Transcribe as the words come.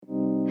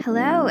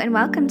Hello, and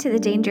welcome to the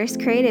Dangerous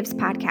Creatives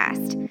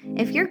podcast.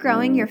 If you're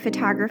growing your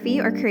photography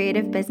or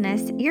creative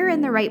business, you're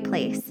in the right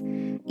place.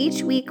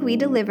 Each week, we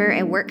deliver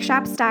a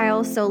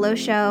workshop-style solo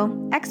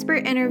show,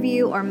 expert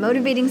interview, or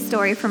motivating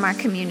story from our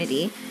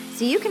community,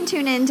 so you can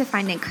tune in to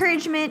find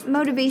encouragement,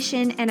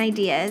 motivation, and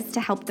ideas to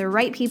help the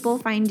right people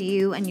find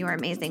you and your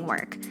amazing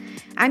work.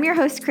 I'm your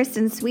host,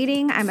 Kristen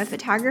Sweeting. I'm a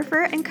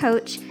photographer and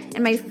coach,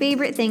 and my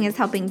favorite thing is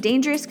helping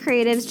dangerous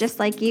creatives just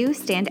like you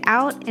stand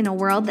out in a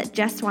world that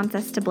just wants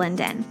us to blend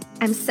in.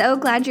 I'm so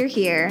glad you're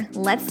here.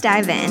 Let's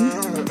dive in.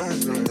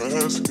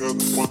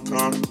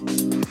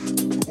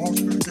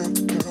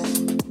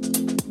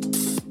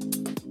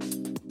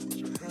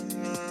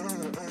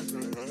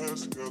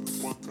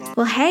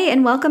 Well, hey,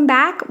 and welcome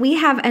back. We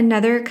have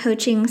another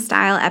coaching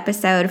style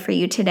episode for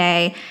you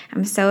today.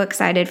 I'm so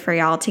excited for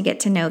y'all to get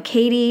to know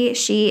Katie.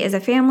 She is a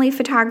family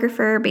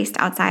photographer based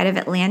outside of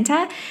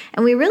Atlanta,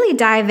 and we really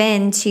dive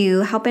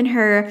into helping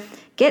her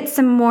get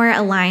some more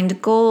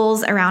aligned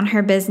goals around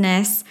her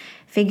business,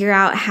 figure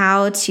out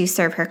how to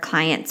serve her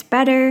clients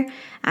better.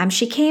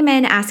 She came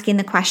in asking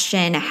the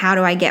question, how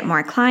do I get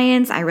more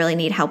clients? I really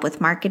need help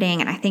with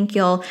marketing. And I think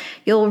you'll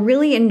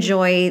really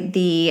enjoy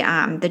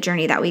the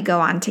journey that we go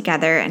on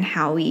together and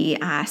how we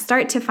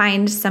start to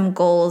find some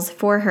goals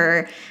for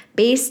her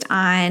based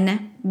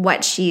on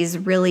what she's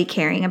really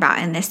caring about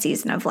in this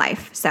season of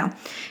life. So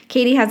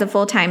Katie has a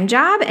full-time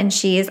job, and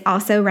she is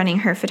also running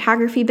her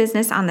photography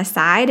business on the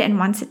side and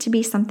wants it to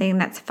be something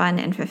that's fun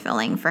and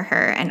fulfilling for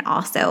her and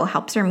also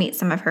helps her meet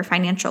some of her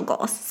financial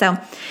goals. So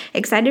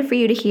excited for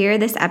you to hear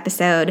this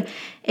episode.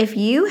 If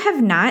you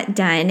have not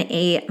done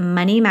a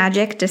Money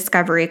Magic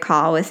discovery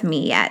call with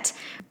me yet,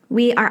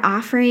 we are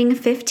offering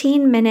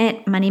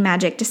 15-minute Money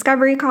Magic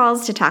discovery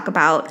calls to talk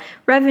about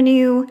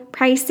revenue,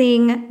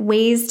 pricing,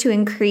 ways to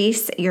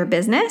increase your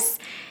business,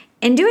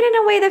 and do it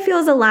in a way that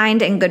feels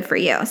aligned and good for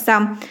you.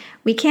 So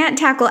we can't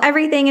tackle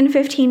everything in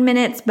 15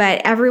 minutes, but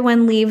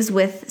everyone leaves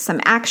with some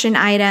action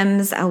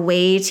items, a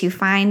way to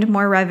find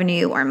more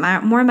revenue or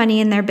more money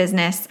in their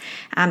business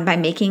by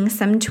making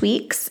some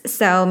tweaks.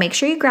 So make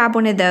sure you grab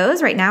one of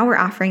those. Right now, we're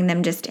offering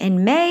them just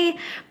in May,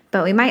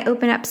 but we might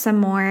open up some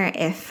more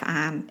if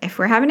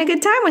we're having a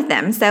good time with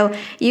them. So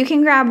you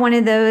can grab one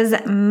of those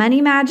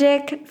Money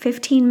Magic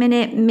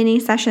 15-minute mini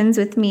sessions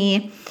with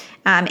me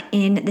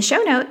in the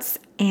show notes,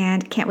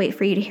 and can't wait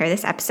for you to hear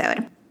this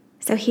episode.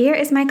 So here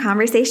is my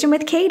conversation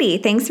with Katie.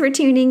 Thanks for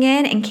tuning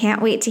in, and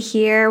can't wait to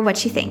hear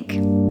what you think.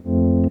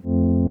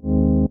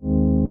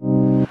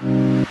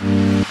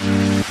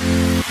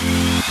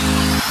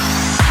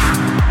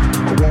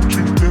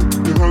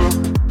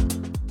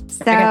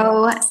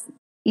 So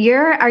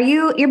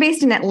you're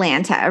based in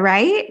Atlanta,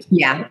 right?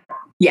 Yeah,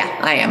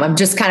 I am. I'm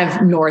just kind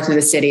of north of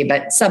the city,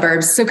 but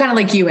suburbs. So kind of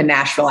like you in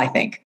Nashville, I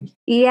think.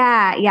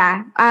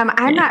 Yeah.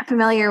 I'm not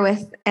familiar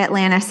with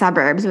Atlanta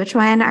suburbs. Which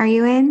one are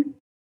you in?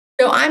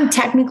 So I'm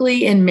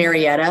technically in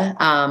Marietta,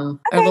 a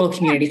little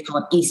community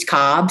called East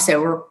Cobb.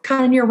 So we're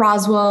kind of near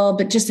Roswell,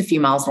 but just a few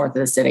miles north of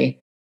the city.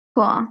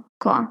 Cool.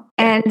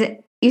 And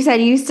you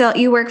said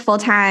you work full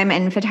time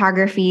in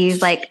photography,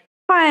 like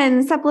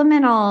fun,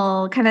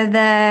 supplemental, kind of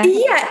the...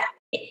 Yeah.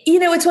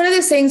 It's one of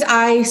those things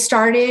I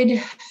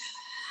started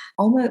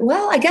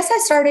I guess I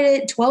started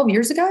it 12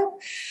 years ago.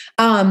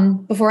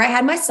 Before I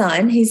had my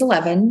son. He's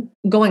 11,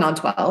 going on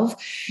 12.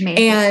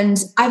 Amazing.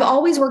 And I've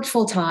always worked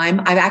full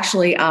time. I've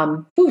actually,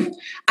 I've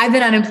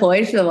been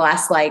unemployed for the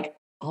last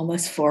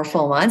almost 4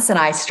 full months, and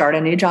I start a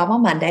new job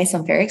on Monday. So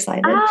I'm very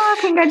excited. Oh,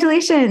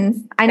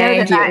 congratulations. I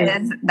know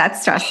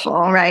that's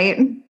stressful, right?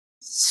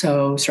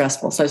 So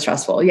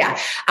stressful. Yeah.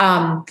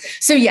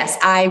 So yes,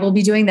 I will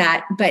be doing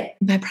that. But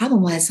my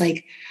problem was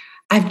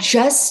I've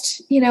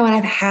just, and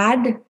I've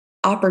had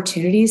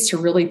opportunities to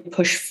really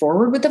push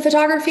forward with the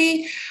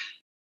photography,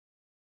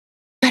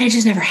 but I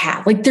just never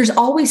have. There's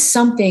always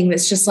something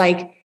that's just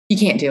you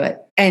can't do it.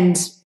 And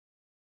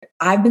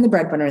I've been the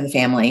breadwinner in the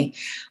family.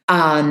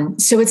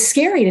 So it's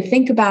scary to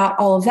think about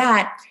all of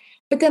that.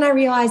 But then I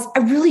realized I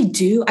really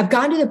do. I've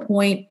gotten to the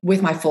point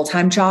with my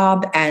full-time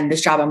job and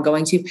this job I'm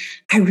going to,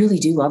 I really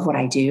do love what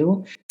I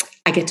do.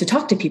 I get to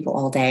talk to people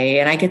all day,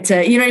 and I get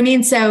to, you know what I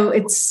mean? So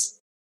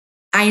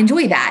I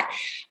enjoy that.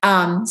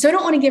 So I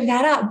don't want to give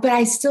that up, but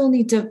I still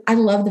I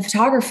love the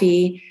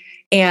photography,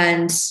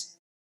 and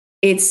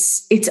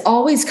it's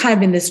always kind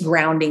of been this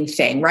grounding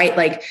thing,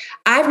 right?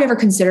 I've never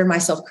considered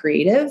myself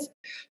creative.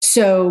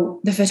 So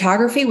the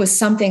photography was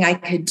something I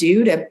could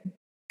do to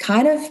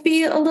kind of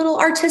be a little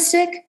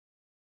artistic.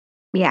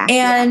 Yeah.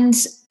 And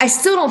I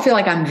still don't feel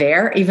like I'm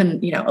there,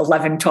 even,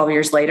 11, 12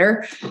 years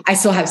later. I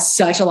still have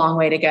such a long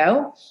way to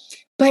go.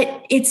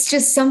 But it's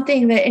just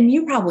something that, and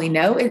you probably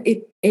know,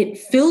 it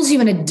fills you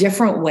in a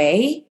different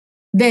way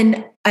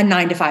than a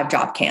 9-to-5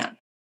 job can.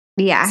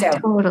 Yeah, so,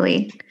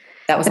 totally.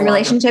 That was The a lot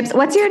of fun. relationships.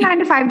 What's your 9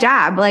 to 5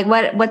 job? Like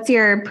what's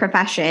your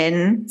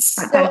profession?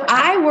 So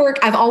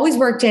I've always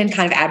worked in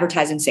kind of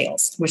advertising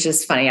sales, which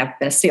is funny. I've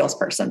been a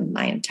salesperson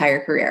my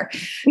entire career.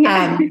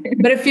 Yeah.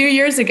 But a few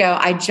years ago,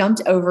 I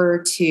jumped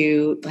over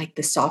to like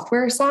the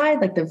software side,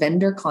 like the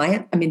vendor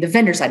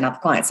side, not the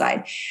client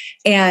side.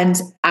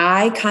 And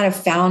I kind of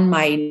found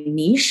my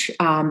niche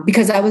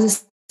because I was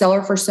a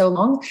seller for so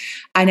long.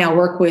 I now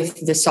work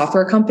with the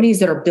software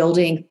companies that are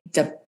building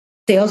the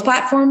sales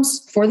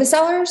platforms for the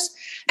sellers.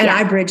 And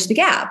I bridge the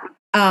gap.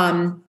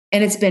 And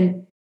it's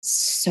been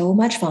so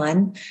much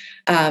fun.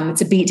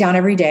 It's a beat down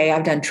every day.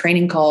 I've done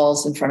training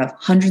calls in front of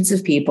hundreds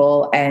of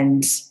people,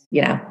 and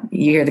you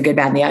hear the good,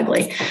 bad, and the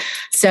ugly.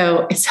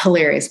 So it's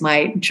hilarious.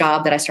 My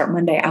job that I start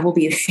Monday, I will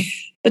be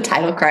the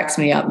title cracks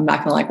me up. I'm not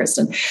gonna lie,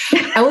 Kristen.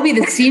 I will be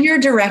the Senior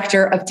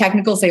Director of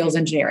Technical Sales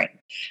Engineering.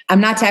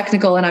 I'm not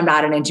technical and I'm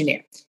not an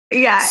engineer.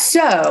 Yeah.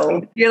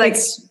 So you're like,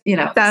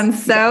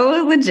 sounds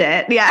so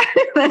legit. Yeah.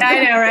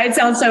 I know, right?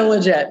 Sounds so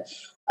legit.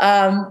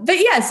 But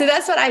yeah, so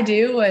that's what I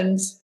do. And,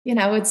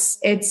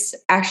 it's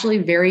actually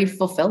very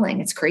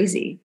fulfilling. It's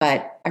crazy,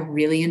 but I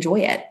really enjoy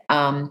it.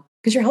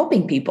 Because you're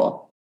helping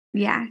people.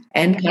 Yeah.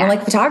 And kind of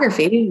like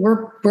photography,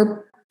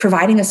 we're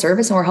providing a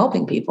service and we're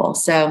helping people.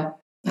 So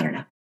I don't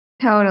know.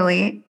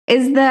 Totally.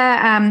 Is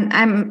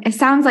it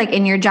sounds like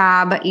in your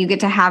job, you get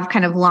to have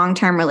kind of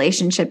long-term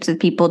relationships with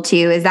people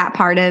too. Is that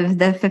part of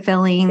the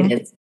fulfilling?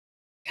 It is.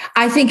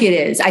 I think it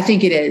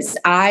is.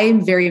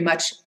 I'm very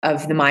much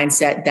of the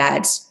mindset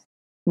that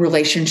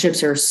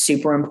relationships are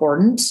super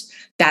important.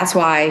 That's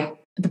why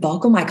the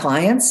bulk of my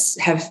clients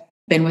have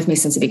been with me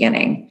since the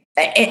beginning.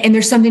 And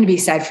there's something to be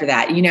said for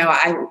that.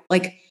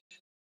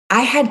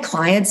 I had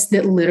clients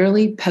that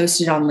literally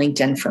posted on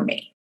LinkedIn for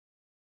me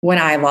when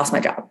I lost my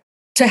job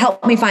to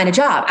help me find a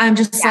job. I'm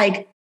just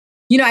I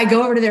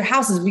go over to their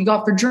houses, we go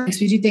out for drinks,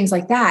 we do things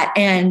like that.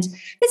 And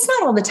it's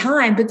not all the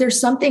time, but there's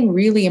something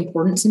really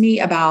important to me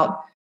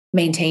about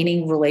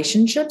maintaining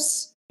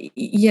relationships.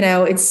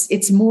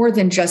 It's more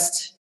than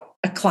just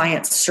a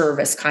client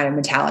service kind of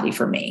mentality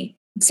for me.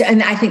 So,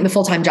 and I think the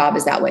full-time job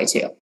is that way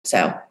too.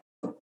 So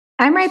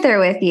I'm right there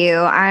with you.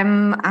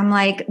 I'm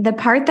like, the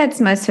part that's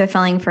most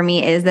fulfilling for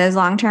me is those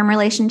long-term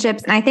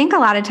relationships. And I think a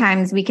lot of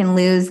times we can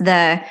lose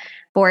the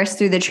forest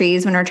through the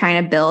trees when we're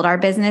trying to build our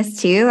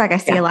business too. Like I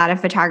see a lot of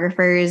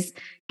photographers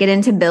get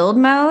into build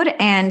mode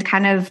and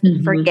kind of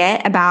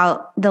forget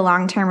about the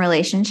long-term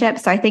relationship.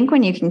 So I think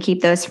when you can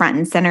keep those front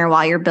and center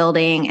while you're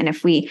building, and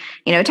if we,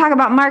 talk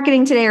about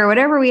marketing today or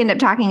whatever we end up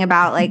talking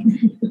about, like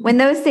when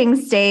those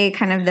things stay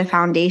kind of the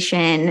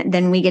foundation,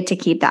 then we get to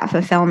keep that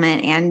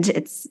fulfillment. And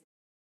it's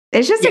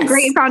just a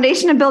great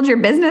foundation to build your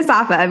business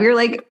off of. You're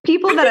like,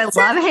 people that I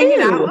love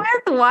hanging out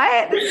with.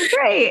 What? This is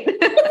great.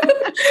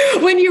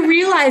 When you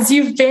realize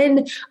you've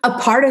been a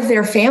part of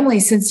their family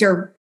since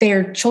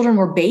their children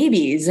were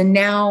babies, and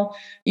now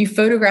you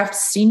photographed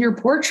senior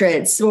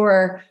portraits,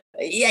 or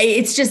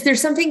it's just,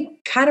 there's something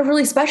kind of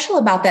really special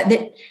about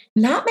that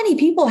not many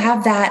people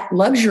have that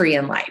luxury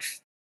in life.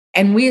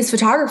 And we as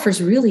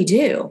photographers really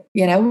do.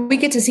 We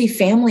get to see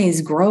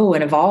families grow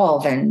and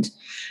evolve, and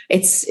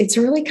it's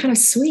really kind of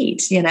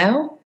sweet,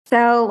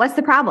 So what's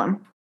the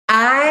problem?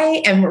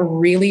 I am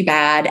really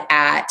bad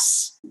at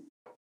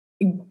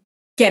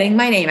getting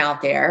my name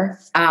out there.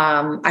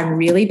 I'm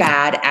really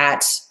bad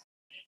at,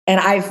 and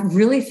I've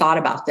really thought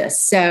about this.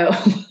 So,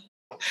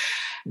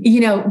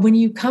 when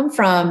you come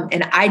from,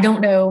 and I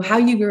don't know how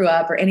you grew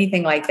up or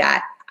anything like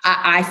that,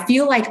 I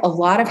feel like a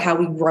lot of how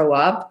we grow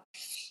up,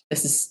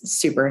 this is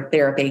super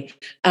therapy,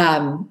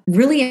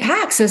 really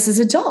impacts us as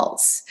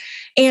adults.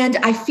 And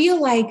I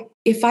feel like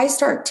if I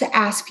start to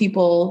ask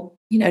people,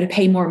 to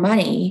pay more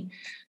money,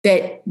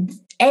 that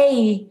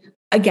I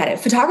get it.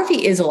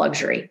 Photography is a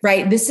luxury,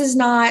 right?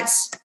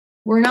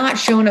 We're not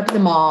showing up at the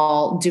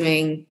mall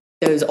doing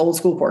those old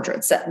school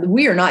portraits.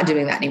 We are not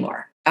doing that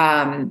anymore.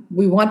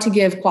 We want to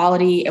give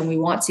quality, and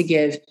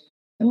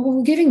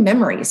we're giving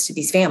memories to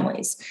these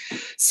families.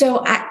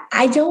 So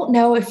I don't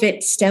know if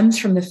it stems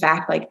from the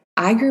fact, like,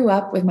 I grew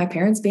up with my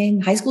parents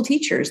being high school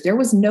teachers. There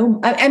was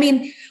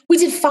we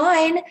did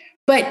fine,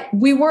 but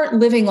we weren't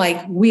living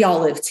like we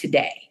all live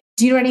today.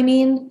 Do you know what I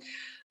mean?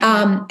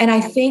 And I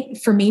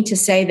think for me to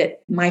say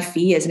that my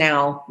fee is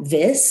now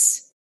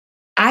this,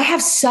 I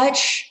have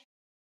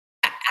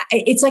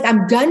it's like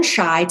I'm gun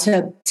shy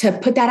to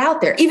put that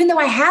out there, even though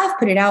I have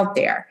put it out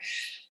there.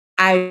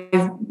 I've,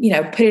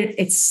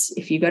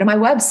 if you go to my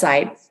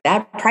website,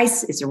 that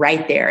price is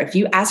right there. If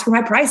you ask for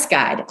my price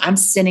guide, I'm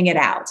sending it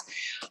out.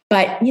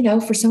 But,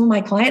 for some of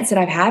my clients that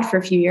I've had for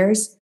a few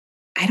years,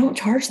 I don't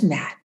charge them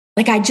that.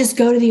 Like, I just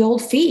go to the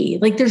old fee.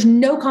 Like, there's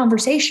no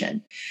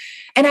conversation.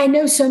 And I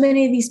know so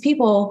many of these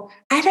people,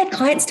 I've had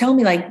clients tell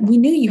me, like, we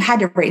knew you had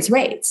to raise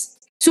rates.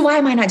 So why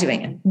am I not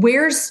doing it?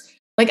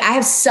 I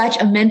have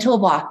such a mental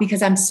block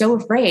because I'm so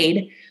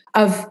afraid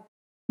of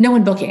no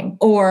one booking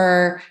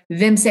or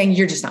them saying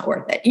you're just not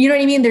worth it. You know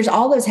what I mean? There's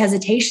all those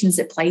hesitations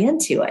that play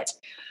into it.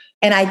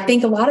 And I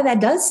think a lot of that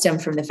does stem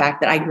from the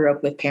fact that I grew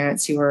up with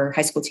parents who were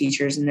high school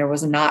teachers, and there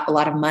was not a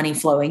lot of money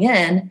flowing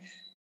in.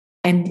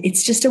 And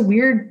it's just a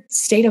weird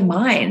state of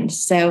mind.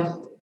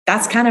 So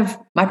that's kind of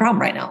my problem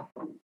right now.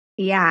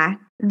 Yeah.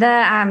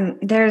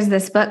 There's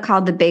this book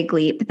called The Big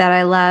Leap that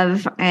I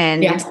love.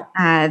 And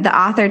the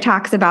author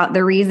talks about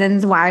the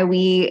reasons why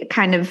we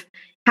kind of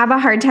have a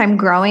hard time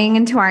growing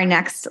into our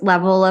next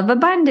level of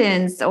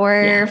abundance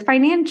or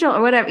financial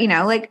or whatever,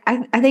 like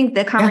I think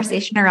the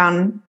conversation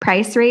around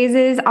price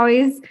raises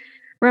always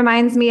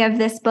reminds me of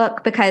this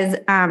book because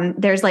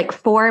there's like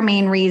 4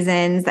 main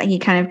reasons that he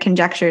kind of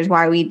conjectures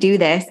why we do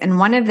this. And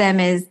one of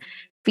them is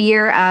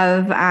fear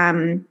of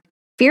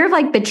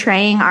like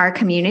betraying our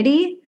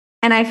community.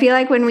 And I feel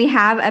like when we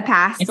have a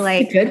past,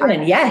 like a good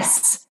one.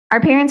 Yes. Our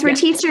parents were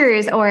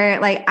teachers, or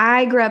like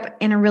I grew up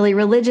in a really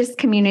religious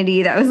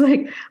community that was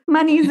like,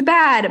 money's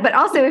bad, but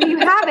also if you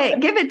have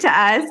it, give it to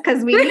us.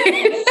 Cause we,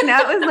 it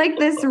was like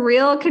this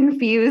real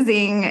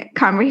confusing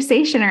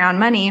conversation around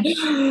money.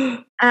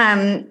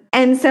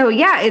 And so,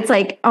 it's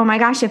like, oh my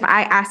gosh, if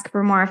I ask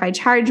for more, if I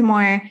charge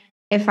more,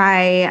 if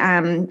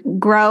I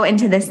grow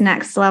into this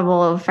next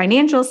level of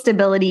financial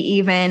stability,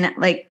 even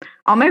like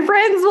all my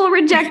friends will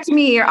reject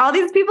me or all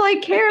these people I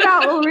care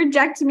about will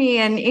reject me.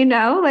 And,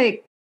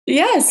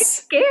 yes,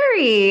 it's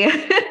scary.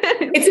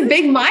 It's a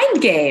big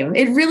mind game.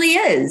 It really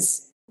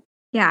is.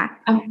 Yeah.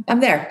 I'm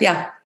there.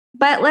 Yeah.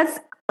 But let's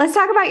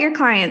talk about your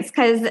clients.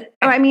 Cause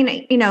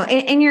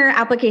in your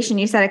application,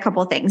 you said a couple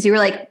of things. You were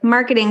like,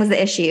 marketing is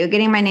the issue.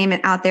 Getting my name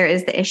out there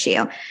is the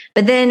issue.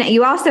 But then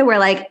you also were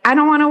like, I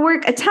don't want to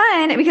work a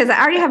ton because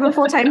I already have a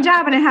full-time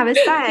job and I have a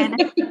son.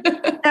 So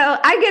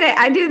I get it.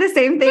 I do the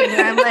same thing.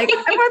 And I'm like,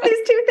 I want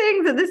these 2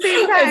 things at the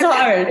same time. It's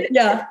hard.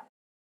 Yeah.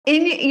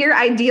 In your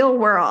ideal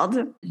world,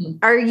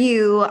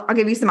 I'll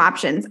give you some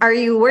options. Are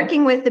you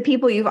working with the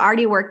people you've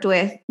already worked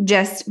with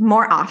just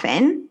more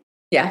often?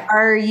 Yeah.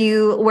 Are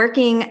you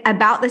working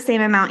about the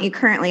same amount you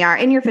currently are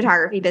in your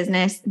photography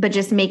business, but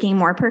just making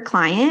more per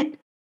client?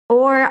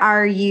 Or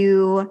are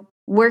you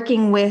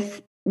working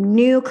with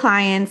new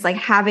clients, like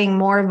having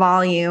more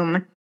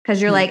volume?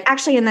 Because you're like,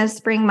 actually in those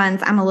spring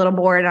months, I'm a little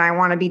bored and I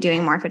want to be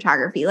doing more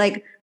photography.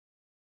 Like,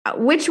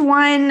 which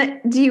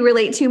one do you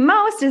relate to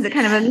most? Is it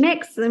kind of a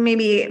mix?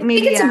 Maybe I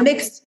think it's a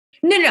mix.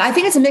 No. I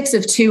think it's a mix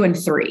of 2 and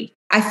 3.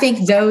 I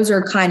think those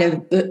are kind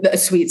of a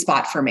sweet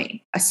spot for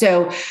me.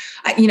 So,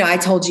 I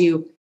told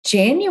you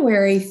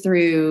January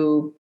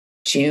through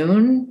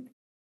June,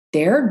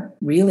 they're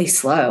really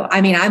slow. I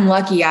mean, I'm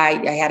lucky.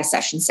 I had a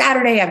session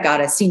Saturday. I've got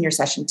a senior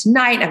session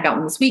tonight. I've got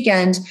one this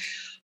weekend.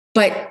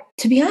 But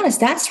to be honest,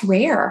 that's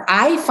rare.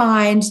 I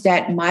find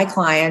that my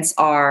clients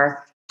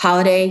are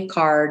holiday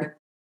card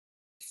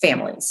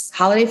families,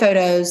 holiday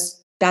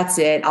photos. That's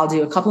it. I'll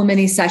do a couple of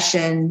mini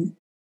session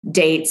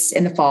dates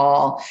in the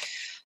fall.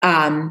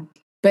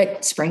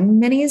 But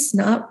spring minis,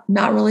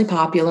 not really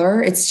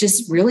popular. It's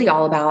just really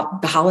all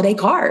about the holiday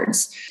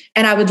cards.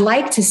 And I would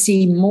like to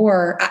see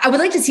more. I would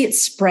like to see it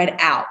spread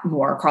out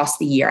more across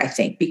the year, I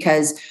think,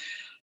 because,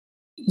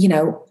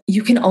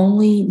 you can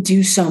only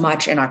do so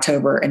much in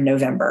October and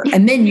November.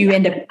 And then you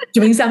end up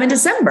doing some in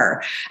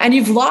December. And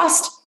you've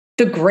lost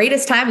the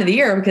greatest time of the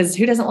year because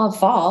who doesn't love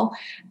fall?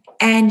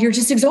 And you're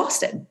just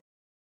exhausted.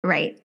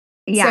 Right.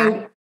 Yeah.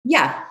 So,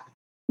 yeah.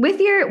 With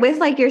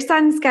your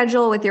son's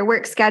schedule, with your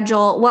work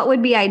schedule, what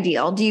would be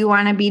ideal? Do you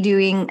want to be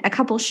doing a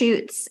couple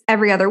shoots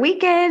every other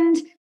weekend,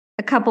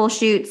 a couple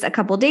shoots a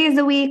couple days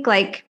a week?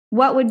 Like,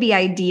 what would be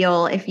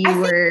ideal if you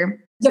were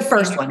the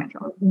first one?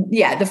 Schedule?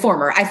 Yeah, the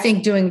former. I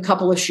think doing a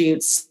couple of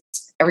shoots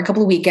every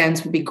couple of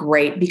weekends would be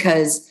great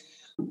because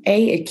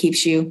it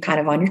keeps you kind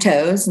of on your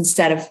toes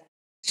instead of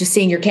just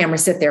seeing your camera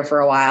sit there for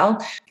a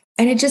while.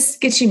 And it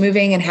just gets you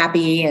moving and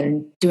happy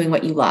and doing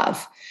what you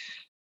love.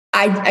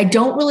 I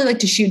don't really like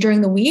to shoot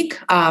during the week.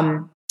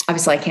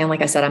 Obviously I can,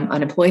 like I said, I'm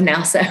unemployed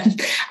now. So,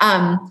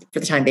 for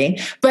the time being,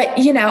 but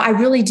I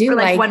really do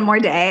like one more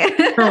day.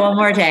 For one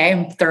more day.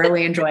 I'm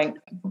really enjoyed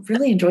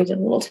it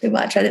a little too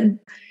much. I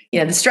didn't,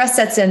 the stress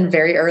sets in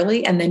very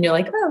early and then you're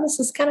like, oh, this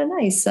is kind of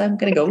nice. I'm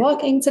going to go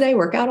walking today,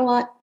 work out a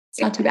lot.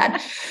 It's not too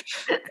bad.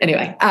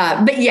 Anyway.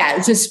 But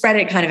yeah, just spread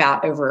it kind of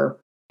out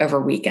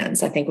over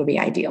weekends, I think would be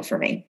ideal for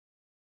me.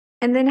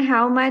 And then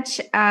how much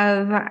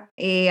of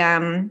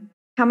a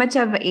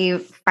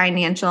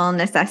financial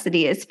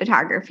necessity is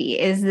photography?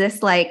 Is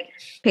this like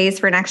pays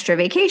for an extra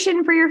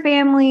vacation for your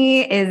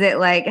family? Is it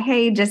like,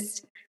 hey,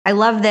 I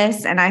love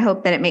this and I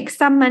hope that it makes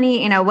some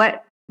money?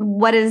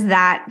 What is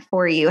that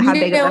for you? How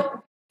big of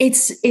a...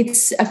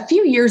 It's a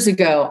few years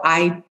ago.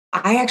 I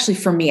actually,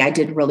 for me, I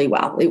did really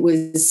well.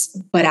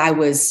 But I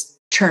was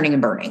churning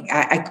and burning.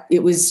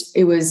 It was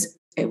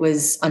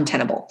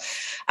untenable.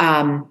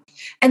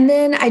 And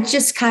then I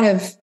just kind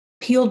of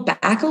peeled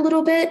back a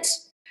little bit.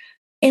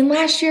 And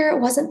last year, it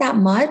wasn't that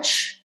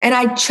much. And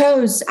I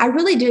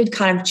really did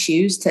kind of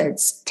choose to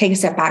take a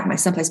step back. My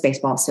son plays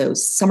baseball. So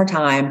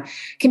summertime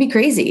can be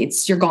crazy.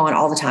 You're gone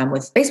all the time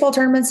with baseball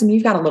tournaments and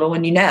you've got a little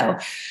one,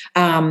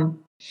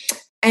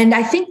 and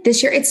I think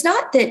this year, it's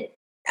not that,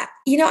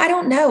 I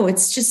don't know.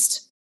 It's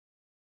just,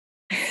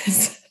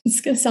 it's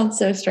going to sound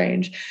so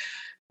strange.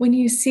 When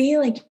you see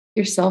like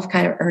yourself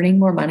kind of earning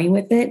more money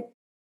with it,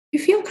 you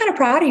feel kind of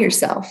proud of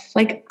yourself.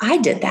 Like, I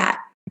did that.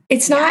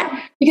 It's not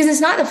because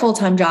it's not the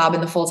full-time job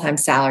and the full-time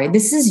salary.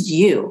 This is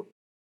you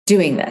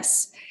doing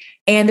this.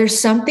 And there's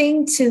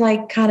something to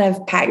like kind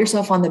of pat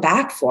yourself on the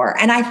back for.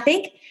 And I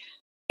think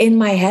in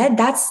my head,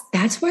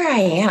 that's where I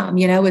am.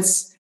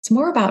 It's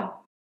more about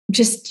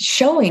just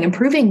showing and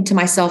proving to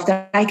myself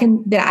that I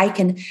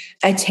can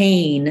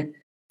attain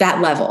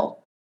that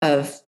level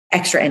of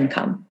extra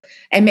income.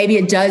 And maybe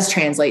it does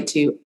translate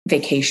to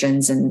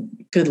vacations, and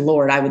good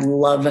Lord, I would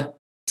love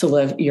to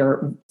live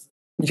your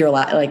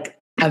life, like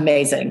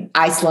amazing.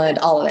 Iceland,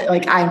 all of it.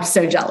 Like, I'm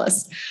so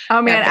jealous.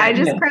 Oh man, I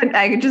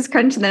just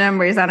crunched the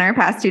numbers on our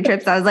past 2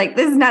 trips. I was like,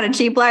 this is not a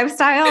cheap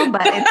lifestyle,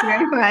 but it's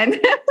very fun.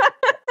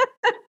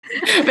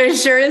 But it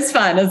sure is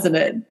fun, isn't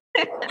it?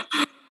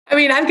 I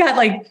mean, I've got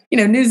like,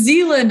 New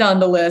Zealand on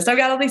the list. I've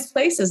got all these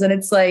places, and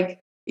it's like,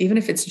 even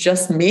if it's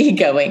just me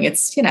going,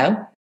 it's,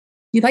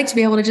 you'd like to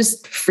be able to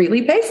just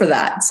freely pay for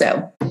that.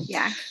 So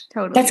yeah,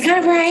 totally. That's kind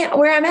of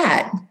where I'm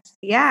at.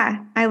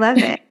 Yeah, I love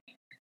it.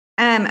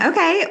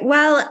 Okay.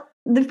 Well,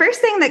 the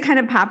first thing that kind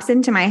of pops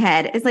into my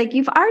head is like,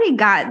 you've already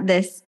got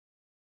this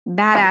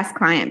badass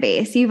client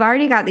base. You've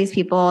already got these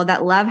people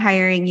that love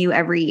hiring you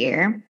every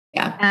year.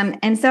 Yeah.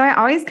 And so I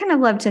always kind of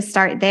love to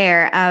start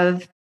there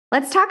of,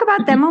 let's talk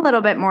about them a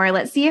little bit more.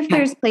 Let's see if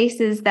there's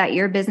places that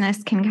your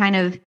business can kind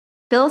of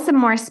fill some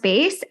more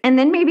space, and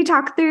then maybe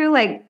talk through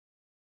like,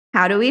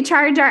 how do we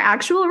charge our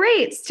actual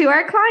rates to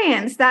our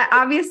clients that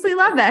obviously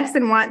love us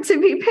and want to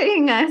be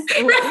paying us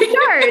what we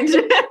charge?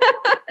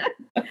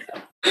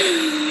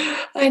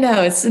 I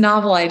know, it's a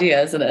novel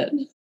idea, isn't it?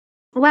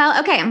 Well,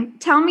 okay.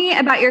 Tell me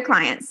about your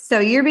clients. So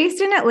you're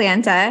based in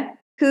Atlanta.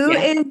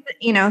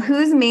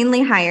 Who's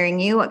mainly hiring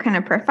you? What kind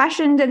of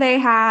profession do they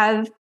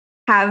have?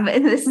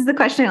 This is the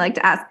question I like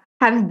to ask.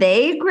 Have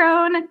they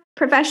grown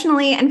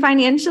professionally and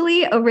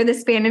financially over the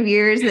span of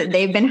years that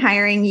they've been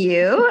hiring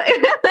you?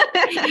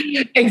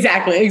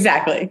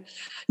 Exactly.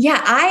 Yeah,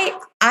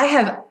 I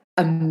have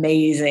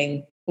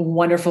amazing,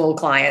 wonderful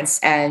clients,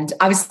 and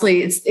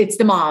obviously it's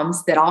the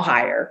moms that I'll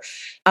hire.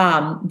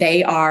 I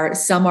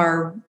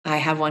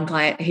have one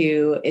client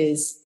who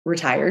is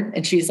retired,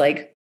 and she's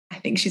like, I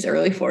think she's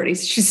early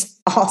 40s.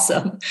 She's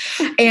awesome.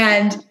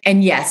 And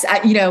yes,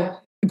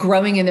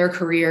 growing in their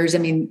careers. I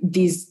mean,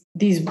 these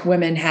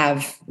women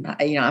have,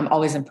 I'm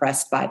always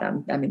impressed by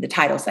them. I mean, the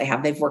titles they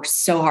have, they've worked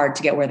so hard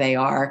to get where they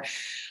are.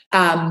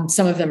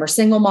 Some of them are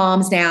single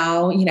moms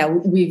now.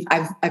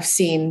 I've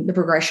seen the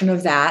progression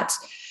of that.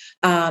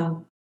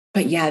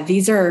 But yeah,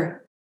 these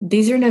are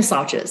no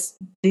slouches.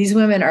 These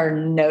women are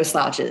no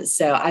slouches.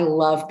 So I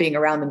love being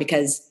around them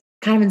because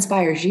it kind of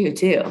inspires you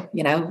too.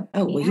 You can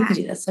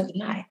do that. So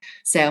can I.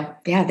 So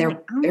yeah,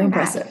 they're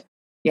impressive.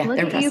 Yeah, look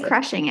they're at impressive. you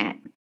crushing it.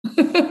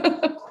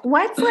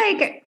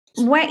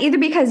 Either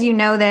because you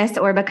know this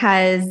or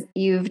because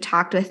you've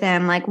talked with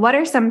them, like what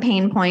are some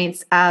pain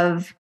points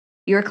of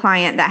your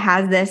client that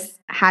has this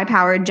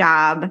high-powered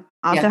job,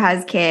 also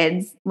has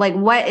kids? Like,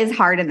 what is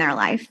hard in their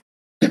life?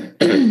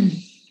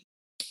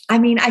 I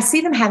mean, I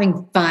see them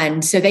having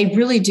fun. So they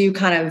really do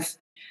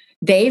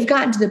they've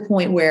gotten to the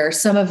point where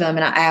some of them,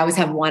 and I always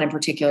have one in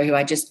particular who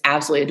I just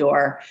absolutely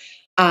adore.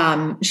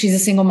 She's a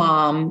single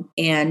mom,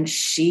 and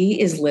she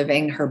is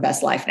living her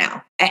best life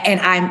now.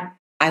 And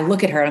I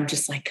look at her and I'm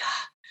just like,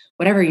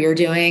 whatever you're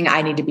doing,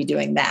 I need to be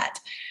doing that.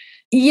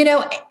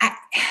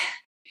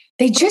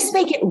 They just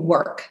make it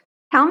work.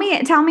 Tell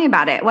me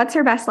about it. What's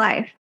her best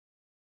life?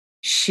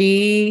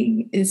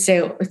 She is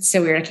it's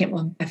so weird.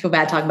 I feel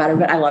bad talking about her,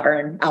 but I love her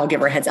and I'll give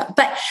her a heads up.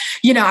 But,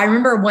 I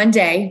remember one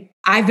day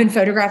I've been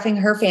photographing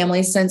her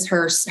family since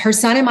her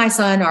son and my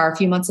son are a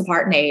few months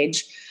apart in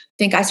age. I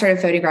think I started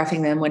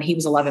photographing them when he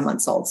was 11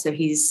 months old. So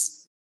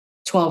he's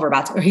 12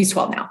 he's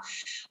 12 now.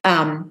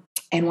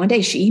 And one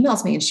day she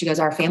emails me and she goes,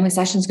 our family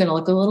session is going to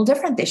look a little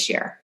different this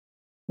year.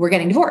 We're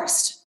getting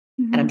divorced.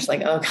 Mm-hmm. And I'm just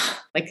like, oh God,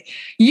 like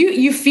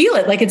you feel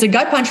it. Like it's a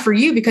gut punch for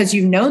you because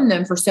you've known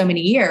them for so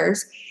many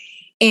years.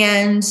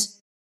 And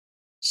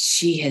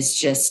she has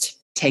just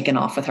taken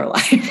off with her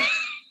life.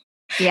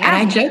 Yeah. And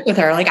I joke with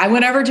her. Like I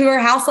went over to her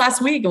house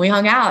last week and we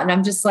hung out and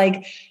I'm just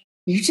like,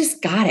 you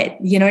just got it.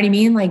 You know what I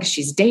mean? Like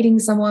she's dating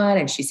someone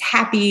and she's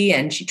happy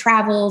and she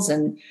travels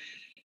and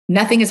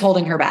nothing is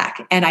holding her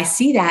back. And I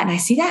see that. And I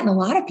see that in a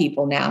lot of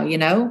people now,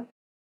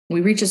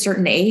 we reach a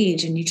certain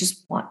age and you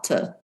just want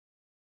to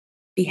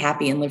be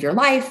happy and live your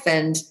life.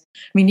 And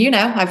I mean,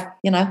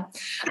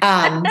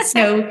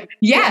 so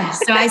yeah,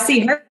 so I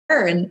see her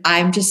and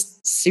I'm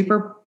just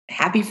super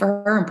happy for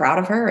her and proud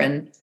of her.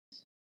 And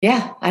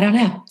yeah, I don't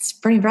know. It's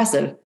pretty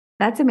impressive.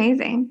 That's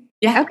amazing.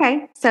 Yeah.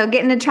 Okay. So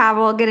getting to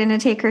travel, getting to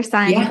take her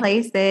son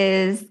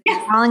places,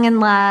 falling in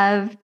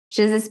love.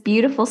 She has this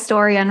beautiful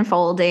story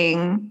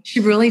unfolding. She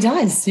really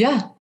does.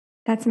 Yeah.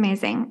 That's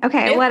amazing.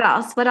 Okay. Yeah. What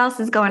else? What else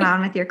is going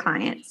on with your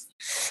clients?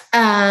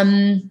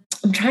 I'm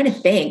trying to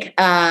think,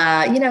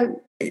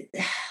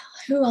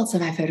 who else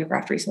have I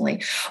photographed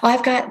recently?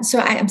 Well,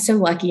 I am so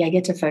lucky. I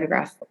get to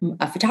photograph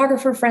a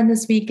photographer friend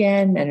this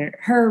weekend and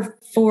her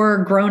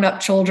 4 grown-up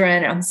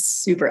children. I'm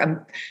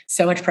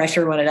so much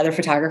pressure when another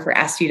photographer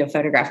asks you to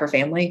photograph her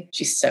family.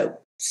 She's so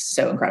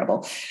so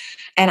incredible.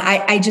 And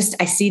I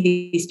see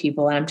these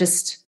people and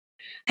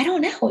I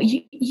don't know.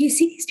 You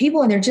see these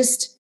people and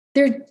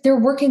they're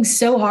working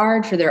so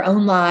hard for their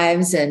own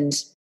lives. And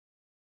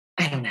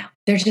I don't know,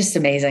 they're just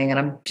amazing. And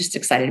I'm just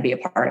excited to be a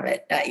part of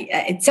it.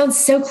 It sounds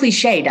so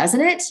cliche,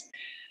 doesn't it?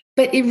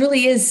 But it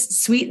really is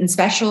sweet and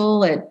special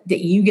that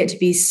you get to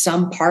be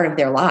some part of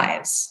their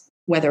lives,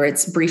 whether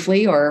it's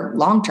briefly or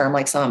long-term,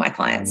 like some of my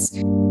clients.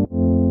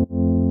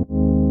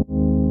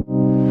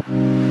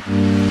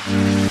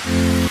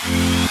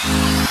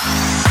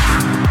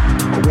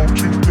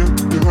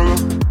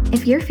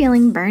 If you're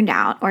feeling burned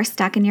out or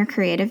stuck in your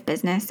creative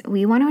business,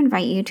 we want to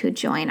invite you to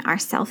join our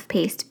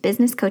self-paced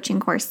business coaching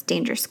course,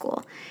 Danger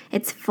School.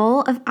 It's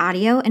full of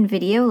audio and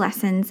video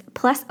lessons,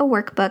 plus a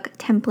workbook,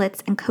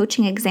 templates, and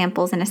coaching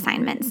examples and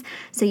assignments,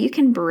 so you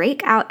can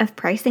break out of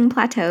pricing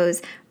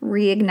plateaus,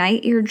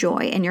 reignite your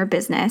joy in your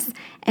business,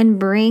 and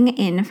bring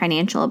in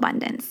financial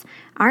abundance.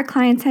 Our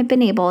clients have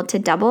been able to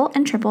double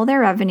and triple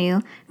their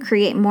revenue,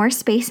 create more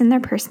space in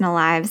their personal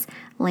lives,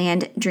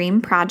 land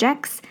dream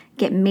projects,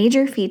 get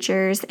major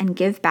features, and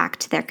give back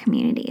to their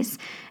communities.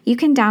 You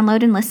can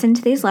download and listen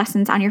to these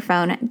lessons on your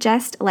phone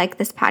just like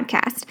this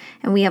podcast.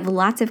 And we have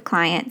lots of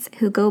clients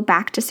who go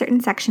back to certain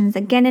sections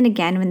again and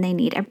again when they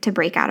need to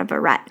break out of a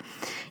rut.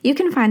 You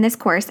can find this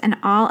course and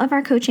all of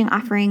our coaching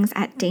offerings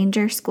at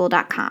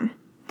dangerschool.com.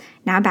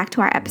 Now back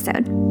to our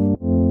episode.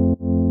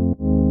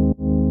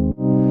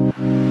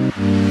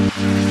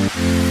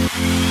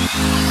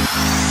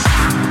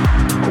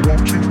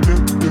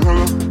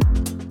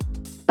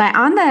 But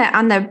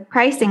on the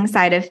pricing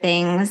side of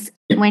things,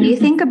 when you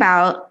think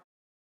about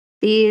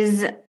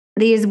these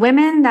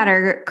women that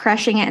are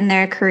crushing it in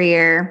their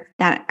career,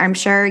 that I'm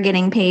sure are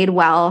getting paid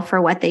well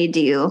for what they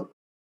do,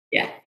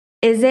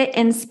 is it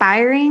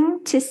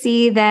inspiring to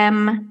see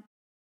them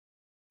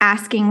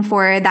asking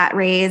for that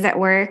raise at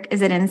work?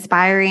 Is it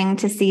inspiring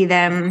to see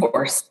them, of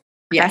course,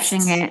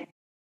 crushing it?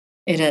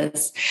 It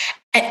is.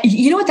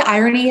 You know what the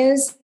irony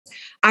is?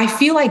 I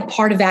feel like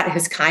part of that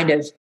has kind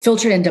of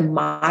filtered into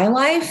my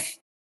life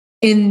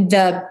in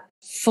the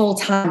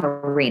full-time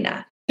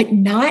arena, but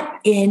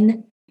not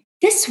in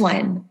this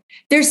one.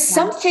 There's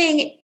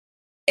something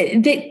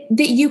that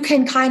you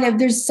can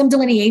there's some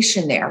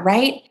delineation there,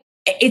 right?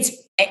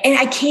 And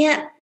I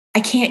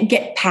can't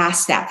get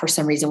past that for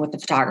some reason with the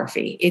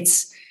photography. It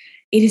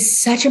is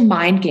such a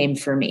mind game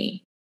for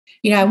me.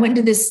 I went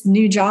into this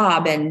new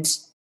job and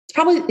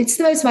it's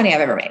the most money I've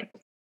ever made.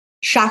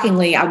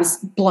 Shockingly, I was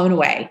blown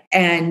away.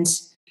 And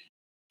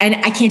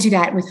I can't do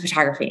that with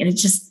photography. And it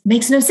just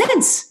makes no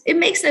sense. It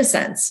makes no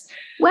sense.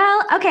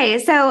 Well, okay.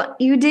 So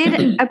you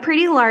did a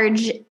pretty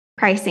large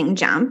pricing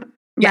jump,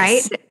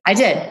 right? Yes, I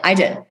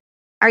did.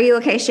 Are you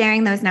okay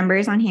sharing those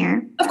numbers on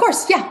here? Of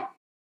course. Yeah.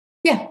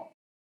 Yeah.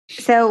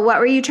 So what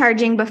were you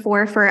charging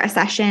before for a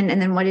session?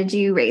 And then what did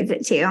you raise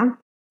it to?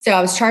 So I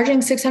was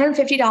charging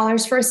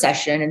 $650 for a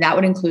session, and that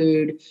would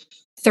include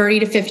 30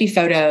 to 50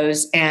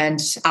 photos.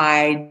 And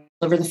I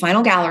deliver the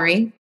final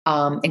gallery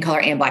in color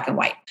and black and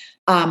white.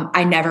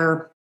 I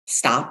never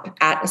stop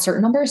at a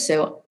certain number,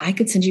 so I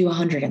could send you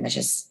 100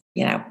 images,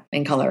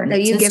 in color, and so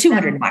it's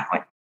 200 in black and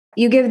white.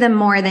 You give them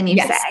more than you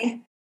say.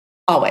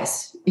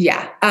 Always.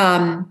 Yeah.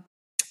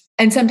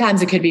 And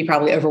sometimes it could be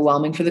probably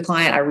overwhelming for the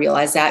client. I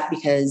realize that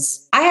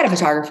because I had a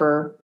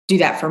photographer do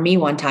that for me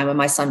one time when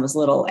my son was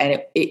little,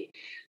 and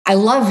I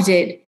loved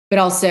it, but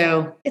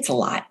also it's a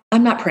lot.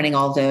 I'm not printing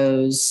all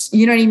those.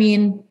 You know what I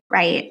mean?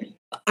 Right.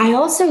 I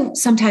also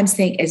sometimes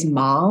think as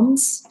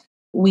moms,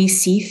 we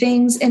see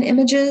things in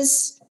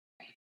images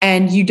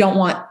and you don't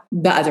want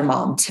the other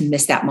mom to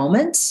miss that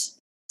moment.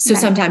 So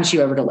sometimes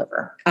you over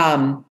deliver.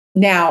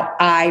 Now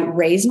I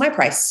raised my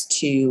price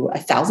to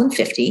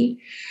 $1,050,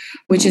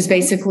 which is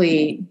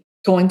basically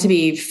going to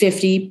be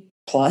 50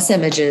 plus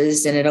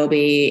images, and it'll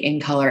be in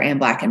color and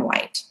black and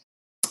white.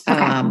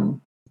 Okay.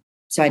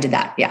 So I did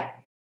that. Yeah.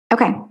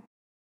 Okay.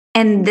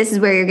 And this is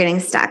where you're getting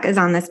stuck, is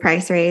on this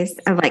price raise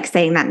of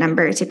saying that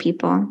number to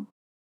people.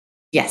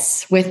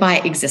 Yes. With my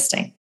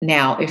existing.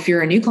 Now, if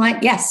you're a new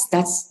client, yes,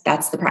 that's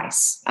the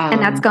price.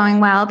 And that's going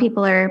well.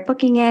 People are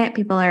booking it.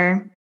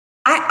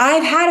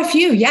 I've had a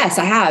few. Yes,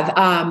 I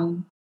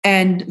have.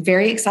 And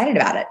very excited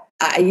about it.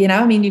 You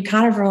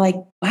kind of are like,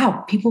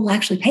 wow, people will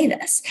actually pay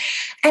this.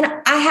 And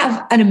I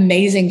have an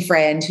amazing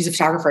friend who's a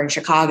photographer in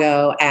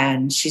Chicago,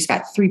 and she's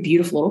got 3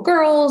 beautiful little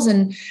girls.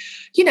 And,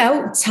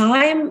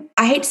 time,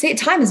 I hate to say it,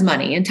 time is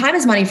money, and time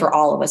is money for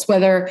all of us,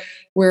 whether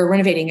we're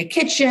renovating a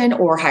kitchen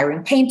or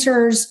hiring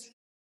painters.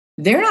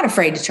 They're not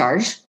afraid to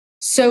charge.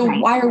 So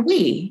why are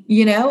we,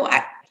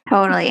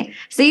 Totally.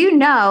 So,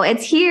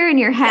 it's here in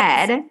your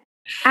head. Yes.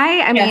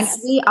 I mean,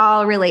 we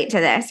all relate to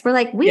this. We're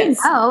like, we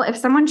know if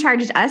someone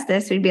charged us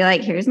this, we'd be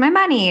like, here's my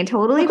money.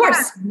 Totally. Of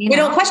course. We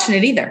don't question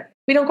it either.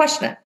 We don't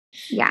question it.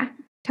 Yeah,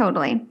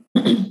 totally.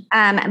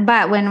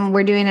 But when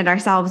we're doing it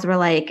ourselves, we're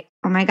like,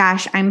 oh my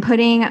gosh, I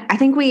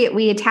think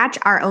we attach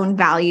our own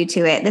value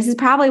to it. This is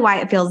probably why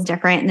it feels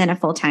different than a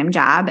full-time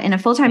job. In a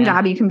full-time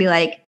job, you can be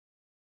like,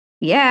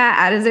 yeah,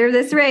 I deserve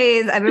this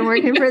raise. I've been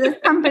working for this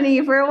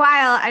company for a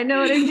while. I know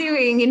what I'm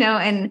doing,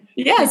 and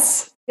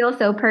yes, feel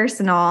so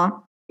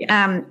personal.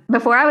 Yeah.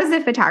 Before I was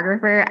a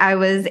photographer, I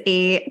was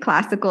a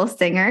classical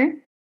singer.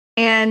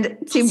 And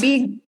to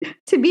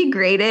be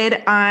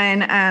graded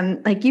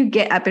on like you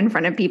get up in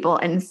front of people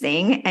and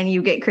sing and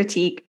you get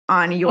critique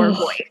on your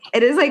voice.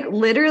 It is like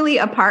literally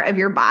a part of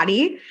your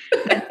body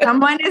that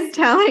someone is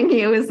telling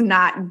you is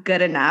not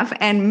good enough.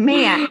 And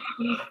man,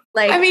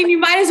 like I mean, you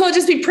might as well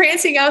just be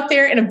prancing out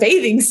there in a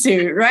bathing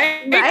suit,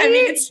 right? I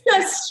mean, it's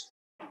just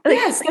like,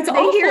 yes, that's they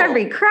awful. hear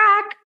every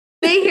crack.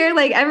 They hear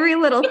like every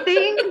little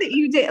thing that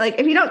you did. Like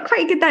if you don't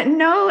quite get that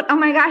note, oh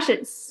my gosh,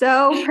 it's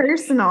so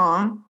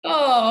personal.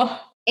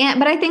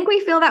 But I think we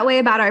feel that way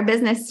about our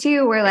business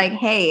too. We're like,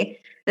 hey,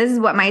 this is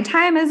what my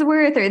time is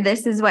worth, or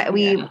this is what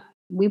we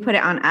put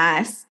it on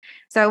us.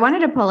 So I wanted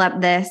to pull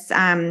up this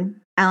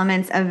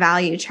elements of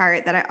value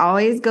chart that I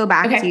always go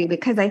back to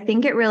because I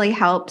think it really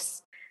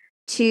helps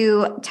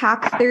to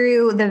talk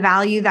through the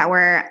value that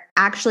we're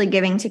actually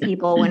giving to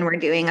people when we're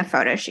doing a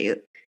photo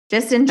shoot,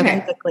 just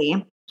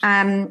intrinsically.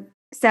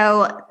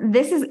 So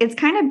it's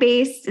kind of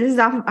based, this is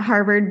off of a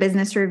Harvard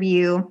Business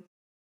Review.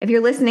 If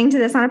you're listening to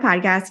this on a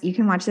podcast, you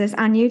can watch this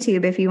on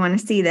YouTube if you want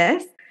to see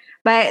this.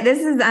 But this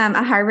is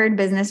a Harvard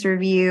Business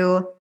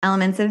Review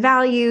elements of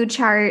value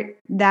chart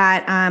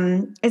that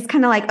is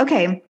kind of like,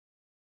 okay,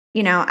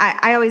 you know,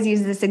 I always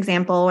use this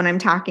example when I'm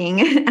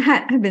talking.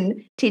 I've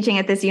been teaching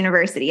at this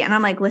university and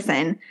I'm like,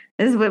 listen,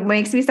 this is what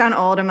makes me sound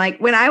old. I'm like,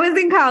 when I was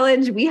in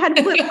college, we had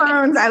flip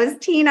phones. I was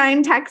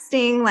T9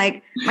 texting.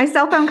 Like my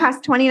cell phone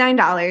cost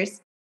 $29.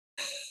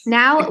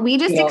 Now we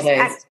just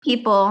expect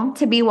people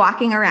to be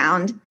walking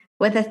around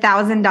with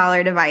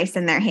 $1,000 device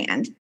in their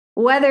hand.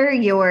 Whether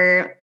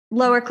you're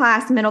lower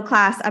class, middle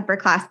class, upper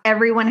class,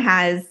 everyone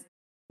has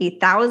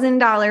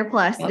 $1,000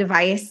 plus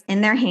device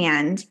in their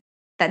hand.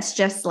 That's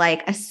just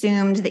like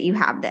assumed that you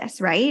have this,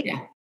 right?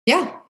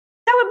 Yeah.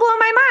 That would blow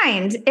my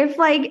mind if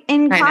like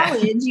in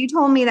college you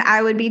told me that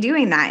I would be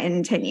doing that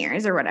in 10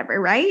 years or whatever,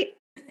 right?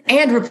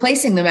 And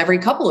replacing them every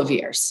couple of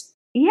years.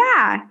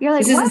 Yeah. You're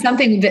like, this isn't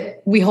something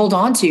that we hold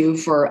on to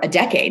for a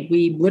decade.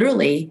 We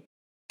literally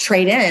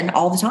trade in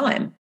all the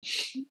time.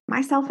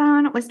 My cell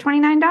phone was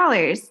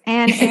 $29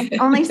 and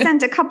it only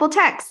sent a couple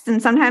texts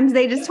and sometimes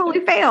they just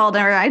totally failed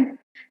or I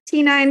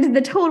T9'd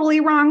the totally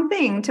wrong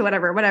thing to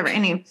whatever.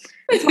 Anyway,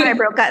 that's why I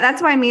broke up.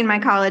 That's why me and my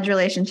college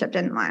relationship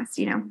didn't last,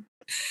 you know.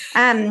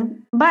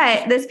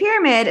 But this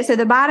pyramid, so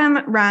the bottom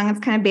rung, it's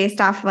kind of based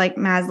off like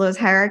Maslow's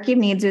hierarchy of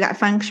needs. We got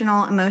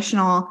functional,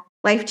 emotional,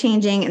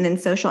 life-changing, and then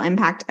social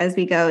impact as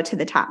we go to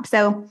the top.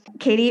 So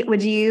Katie,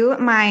 would you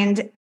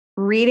mind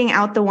reading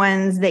out the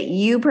ones that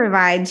you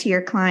provide to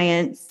your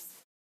clients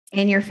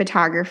in your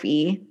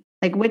photography?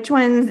 Like which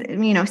ones,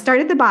 you know,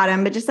 start at the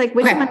bottom, but just like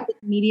which ones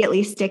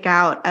immediately stick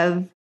out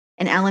of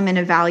an element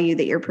of value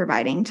that you're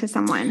providing to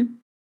someone?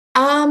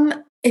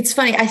 It's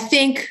funny.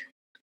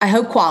 I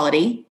hope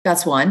quality.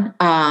 That's one.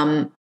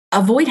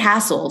 Avoid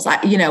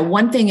hassles.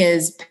 One thing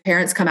is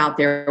parents come out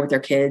there with their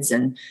kids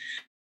and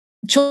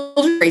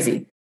children are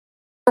crazy.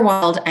 They're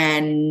wild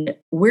and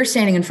we're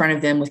standing in front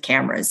of them with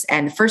cameras.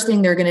 And the first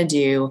thing they're going to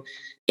do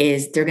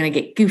is they're going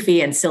to get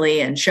goofy and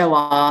silly and show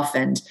off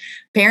and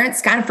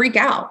parents kind of freak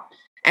out.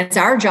 And it's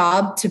our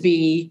job to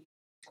be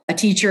a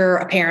teacher,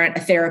 a parent,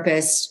 a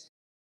therapist.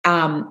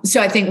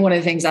 So I think one of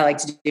the things I like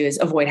to do is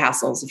avoid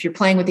hassles. If you're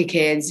playing with the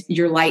kids,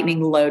 you're lightening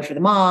the load for the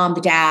mom,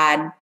 the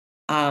dad.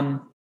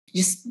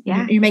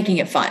 You're making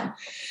it fun.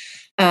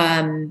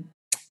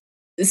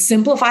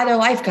 Simplify their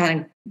life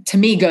kind of, to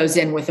me, goes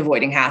in with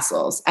avoiding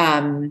hassles.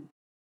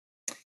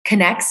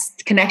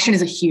 Connection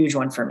is a huge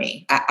one for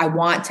me. I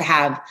want to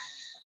have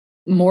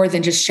more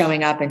than just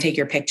showing up and take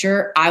your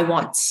picture. I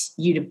want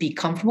you to be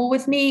comfortable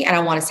with me and I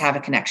want us to have a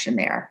connection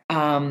there.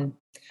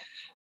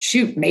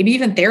 Maybe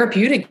even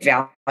therapeutic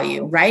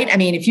value, right? I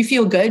mean, if you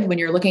feel good when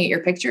you're looking at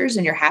your pictures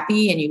and you're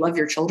happy and you love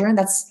your children,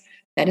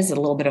 that is a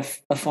little bit of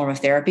a form of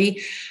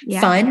therapy.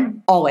 Yeah.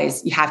 Fun,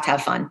 always, you have to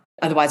have fun.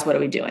 Otherwise, what are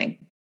we doing?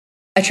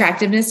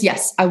 Attractiveness,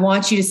 yes. I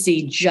want you to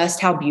see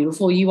just how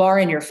beautiful you are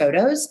in your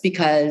photos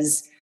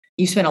because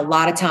you spent a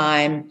lot of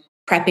time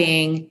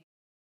prepping,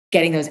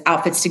 getting those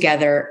outfits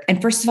together.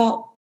 And first of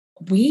all,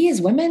 we as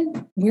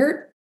women,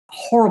 we're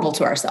horrible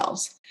to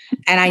ourselves.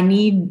 And I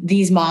need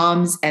these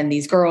moms and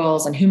these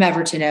girls and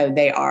whomever to know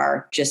they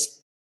are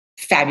just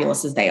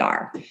fabulous as they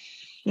are.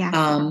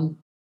 Yeah.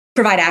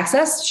 Provide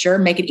access. Sure.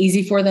 Make it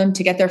easy for them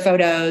to get their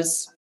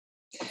photos.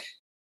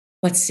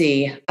 Let's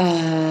see.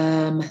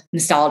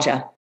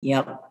 Nostalgia.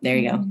 Yep. There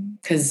you go.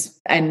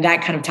 And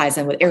that kind of ties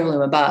in with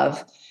Heirloom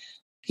Above.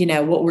 You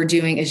know, what we're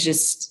doing is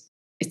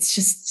it's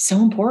just so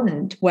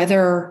important,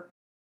 whether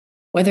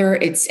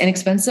it's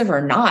inexpensive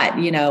or not.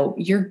 You know,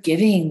 you're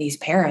giving these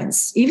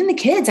parents, even the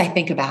kids I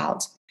think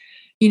about,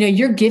 you know,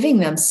 you're giving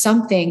them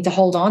something to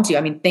hold on to.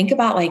 I mean, think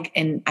about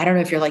and I don't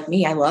know if you're like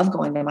me, I love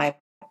going to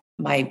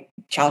my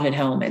childhood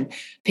home and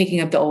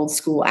picking up the old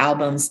school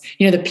albums,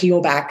 you know, the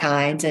peel back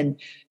kinds and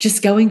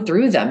just going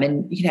through them.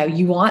 And, you know,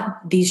 you want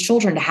these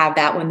children to have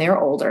that when they're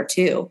older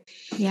too.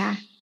 Yeah.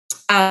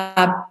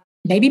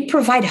 Maybe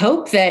provide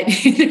hope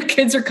that your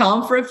kids are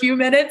calm for a few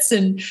minutes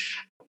and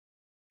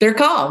they're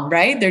calm,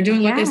 right? They're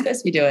doing what they're supposed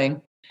to be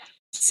doing.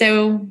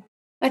 So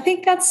I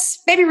think that's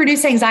maybe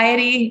reduce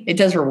anxiety. It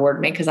does reward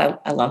me because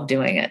I love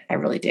doing it. I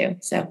really do.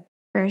 So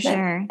for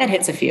sure. That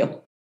hits a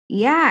few.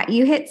 Yeah,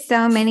 you hit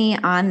so many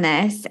on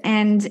this.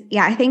 And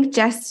yeah, I think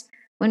just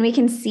when we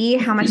can see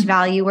how much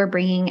value we're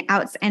bringing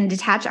out and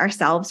detach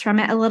ourselves from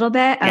it a little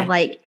bit of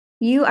like,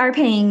 you are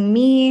paying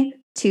me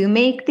to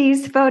make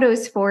these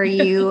photos for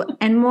you,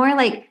 and more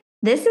like,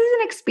 this is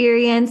an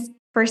experience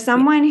for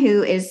someone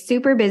who is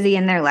super busy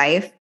in their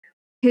life,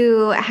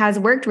 who has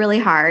worked really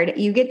hard.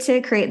 You get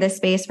to create this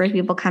space where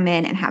people come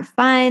in and have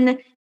fun.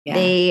 Yeah.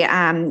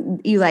 They,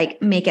 you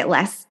like make it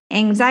less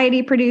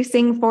anxiety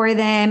producing for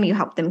them. You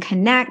help them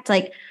connect.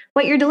 Like,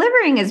 what you're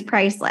delivering is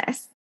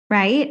priceless,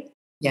 right?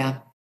 Yeah,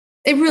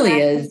 it really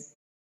is.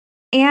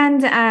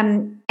 And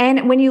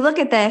when you look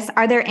at this,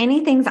 are there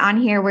any things on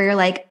here where you're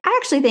like, I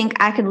actually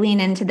think I could lean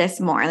into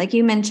this more? Like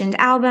you mentioned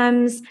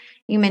albums,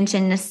 you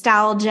mentioned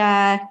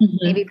nostalgia,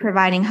 maybe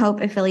providing hope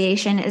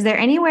affiliation. Is there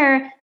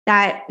anywhere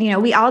that, you know,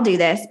 we all do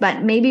this,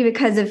 but maybe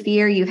because of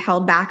fear, you've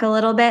held back a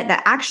little bit,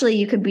 that actually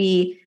you could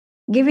be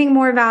giving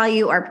more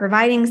value or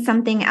providing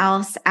something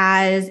else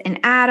as an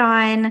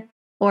add-on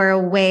or a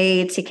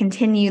way to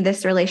continue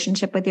this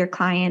relationship with your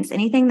clients?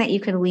 Anything that you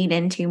could lean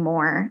into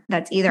more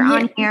that's either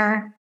on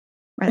here?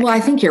 Well,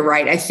 I think you're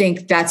right. I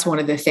think that's one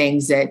of the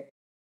things that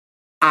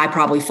I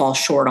probably fall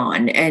short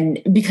on.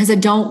 And because I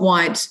don't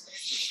want,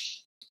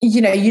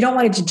 you know, you don't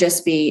want it to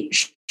just be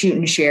shoot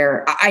and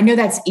share. I know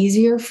that's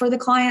easier for the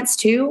clients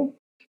too,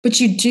 but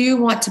you do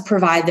want to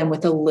provide them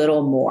with a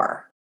little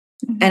more.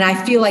 And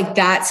I feel like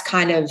that's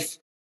kind of,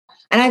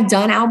 and I've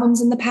done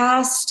albums in the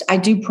past. I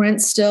do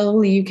print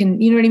still. You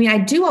can, you know what I mean? I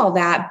do all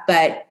that,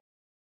 but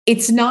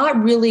it's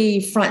not really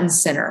front and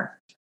center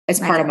as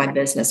part of my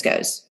business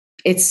goes.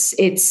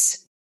 It's,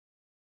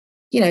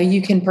 you know,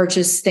 you can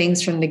purchase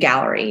things from the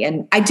gallery,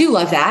 and I do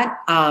love that.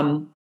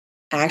 I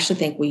actually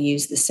think we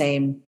use the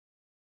same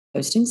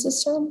hosting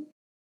system.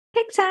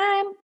 Pick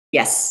time.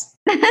 Yes.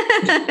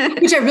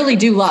 Which I really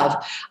do love.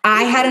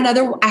 I had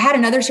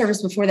another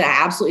service before that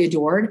I absolutely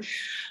adored,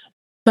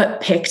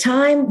 but Pick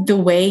Time, the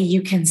way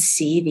you can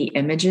see the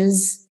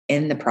images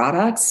in the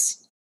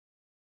products,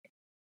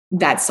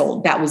 that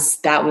sold. That was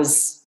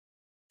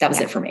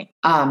it for me.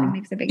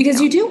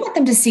 Because you do want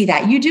them to see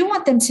that. You do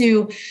want them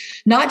to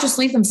not just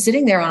leave them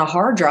sitting there on a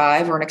hard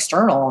drive or an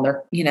external on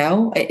their, you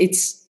know,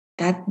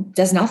 that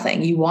does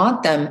nothing. You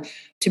want them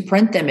to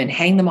print them and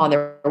hang them on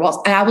their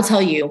walls. And I will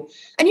tell you,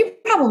 and you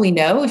probably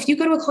know, if you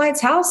go to a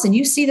client's house and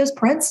you see those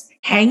prints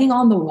hanging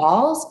on the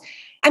walls,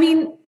 I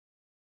mean,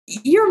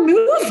 you're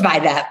moved by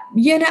that.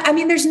 You know, I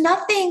mean, there's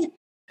nothing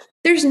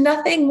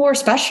more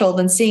special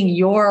than seeing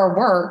your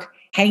work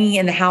hanging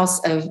in the house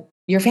of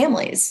your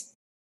families.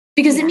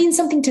 Because it means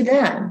something to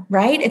them,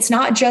 right? It's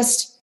not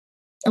just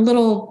a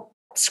little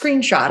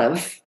screenshot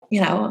of,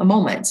 you know, a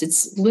moment.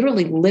 It's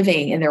literally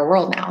living in their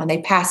world now, and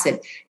they pass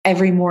it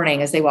every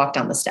morning as they walk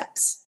down the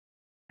steps.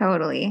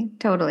 Totally.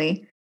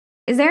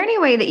 Is there any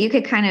way that you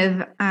could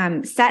kind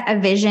of set a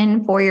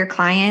vision for your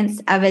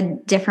clients of a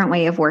different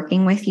way of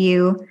working with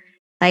you?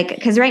 Like,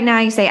 because right now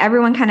you say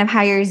everyone kind of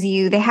hires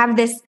you.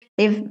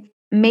 They've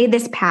made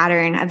this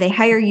pattern of they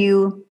hire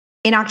you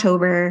in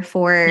October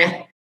for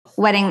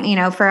wedding, you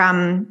know,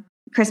 for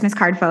Christmas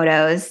card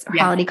photos,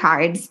 holiday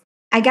cards.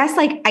 I guess,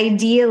 like,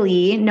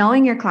 ideally,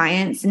 knowing your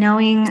clients,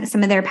 knowing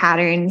some of their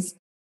patterns,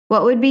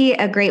 what would be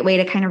a great way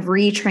to kind of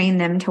retrain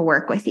them to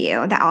work with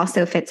you that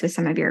also fits with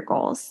some of your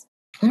goals?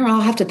 I don't know.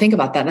 I'll have to think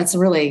about that. That's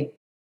really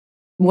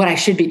what I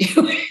should be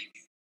doing.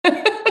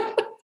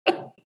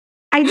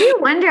 I do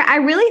wonder.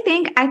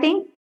 I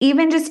think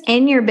even just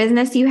in your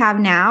business you have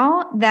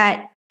now,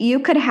 that you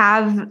could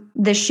have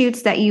the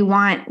shoots that you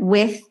want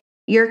with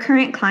your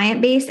current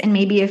client base and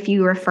maybe a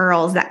few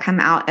referrals that come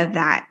out of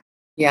that.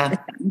 Yeah.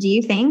 System. Do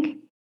you think?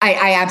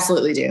 I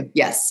absolutely do.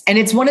 Yes. And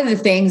it's one of the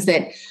things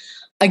that,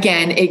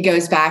 again, it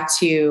goes back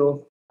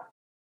to,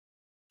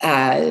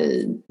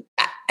 I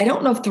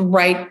don't know if the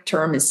right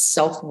term is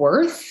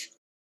self-worth,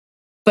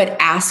 but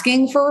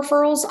asking for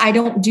referrals. I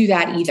don't do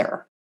that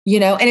either,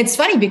 you know? And it's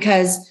funny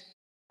because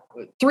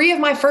 3 of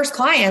my first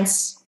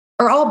clients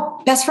are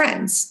all best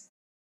friends.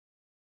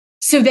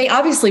 So they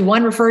obviously,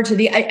 one referred to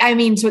the,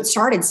 so it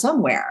started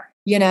somewhere,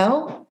 you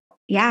know?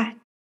 Yeah.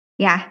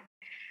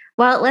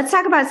 Well, let's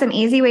talk about some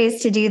easy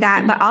ways to do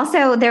that. But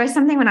also, there was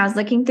something when I was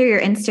looking through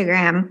your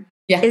Instagram.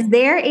 Yeah. Is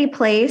there a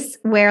place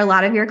where a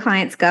lot of your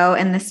clients go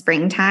in the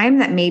springtime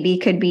that maybe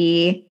could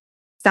be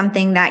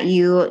something that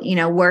you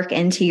work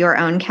into your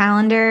own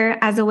calendar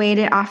as a way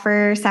to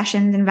offer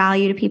sessions and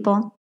value to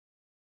people?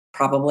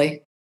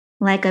 Probably.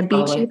 Like a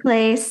beachy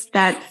place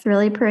that's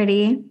really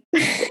pretty.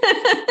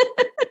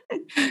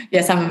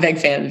 Yes, I'm a big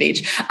fan of the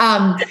beach.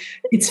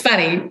 It's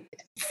funny.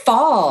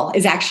 Fall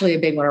is actually a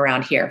big one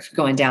around here,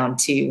 going down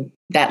to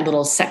that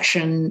little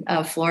section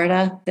of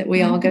Florida that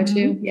we all go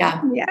to.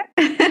 Yeah.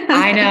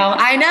 I know.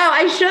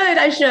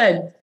 I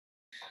should.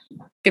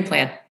 Good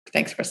plan.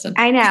 Thanks, Kristen.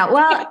 I know.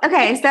 Well,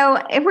 okay. So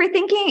if we're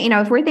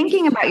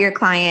thinking about your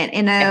client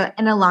in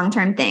a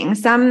long-term thing,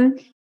 some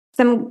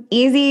some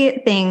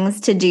easy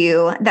things to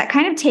do that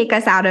kind of take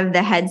us out of the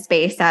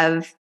headspace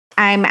of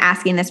I'm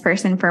asking this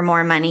person for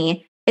more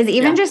money is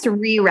even just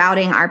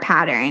rerouting our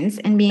patterns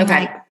and being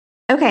like,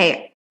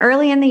 okay,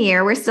 early in the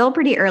year, we're still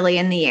pretty early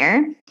in the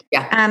year.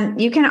 Yeah.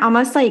 You can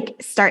almost like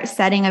start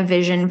setting a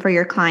vision for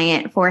your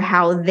client for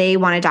how they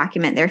want to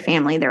document their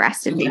family the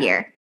rest of the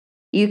year.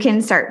 You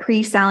can start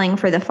pre-selling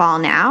for the fall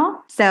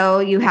now. So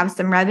you have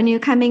some revenue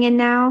coming in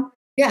now.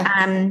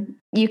 Yeah.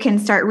 You can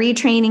start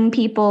retraining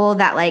people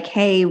that like,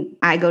 hey,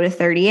 I go to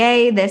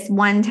 30A this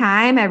one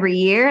time every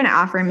year and I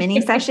offer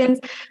mini sessions.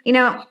 You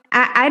know,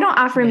 I don't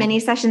offer mini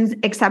sessions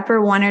except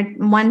for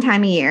one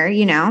time a year,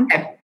 you know.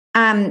 Okay.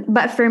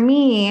 But for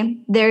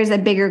me, there's a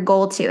bigger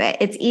goal to it.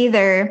 It's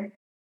either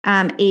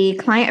a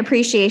client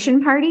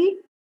appreciation party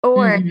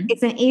or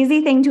it's an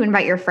easy thing to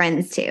invite your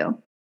friends to.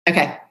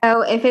 Okay.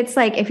 So if it's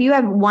like, if you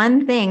have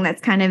one thing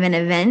that's kind of an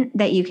event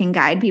that you can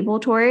guide people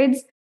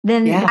towards,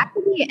 then that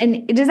could be,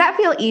 and does that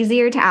feel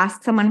easier to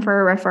ask someone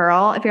for a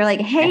referral? If you're like,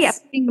 hey, I'm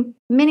doing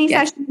mini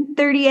session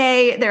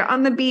 30A, they're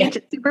on the beach,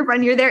 it's super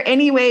fun, you're there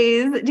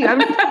anyways. Do you have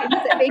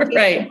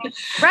right.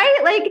 Right?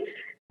 Like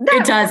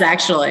it does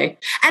actually.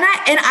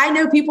 And I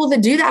know people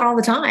that do that all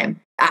the time.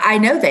 I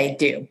know they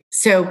do.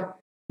 So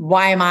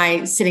why am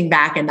I sitting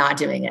back and not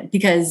doing it?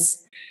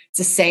 Because it's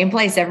the same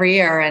place every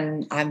year.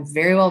 And I'm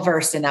very well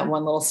versed in that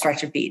one little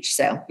stretch of beach.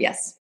 So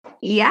yes.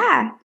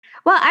 Yeah.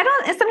 Well,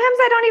 sometimes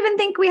I don't even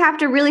think we have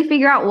to really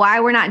figure out why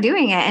we're not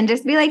doing it and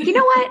just be like, you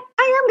know what?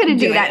 I am going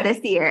to do that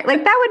this year.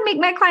 Like that would make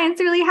my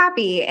clients really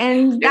happy.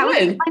 And that would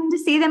be fun to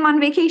see them on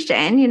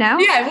vacation, you know?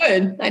 Yeah, I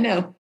would. I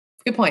know.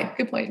 Good point.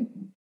 Good point.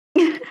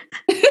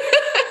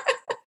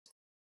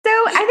 So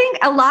I think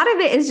a lot of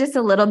it is just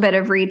a little bit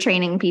of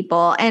retraining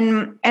people.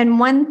 And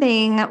one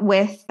thing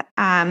with,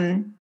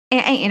 and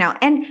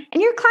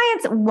your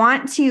clients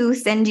want to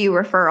send you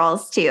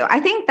referrals too. I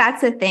think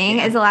that's the thing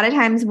is a lot of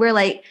times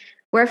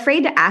we're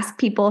afraid to ask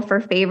people for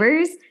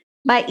favors,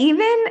 but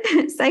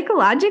even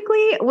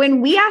psychologically, when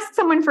we ask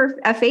someone for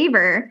a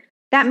favor,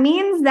 that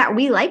means that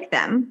we like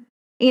them.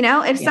 You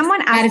know, if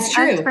someone asks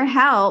us for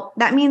help,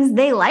 that means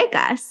they like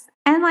us.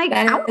 And like,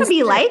 I want to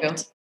be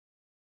liked.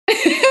 I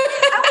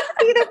want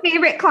to be the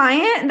favorite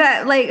client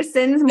that like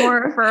sends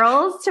more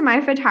referrals to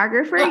my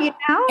photographer, you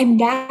know?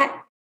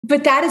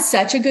 But that is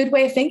such a good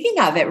way of thinking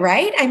of it,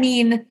 right? I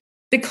mean,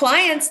 the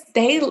clients,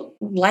 they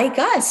like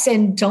us,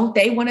 and don't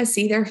they want to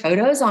see their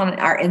photos on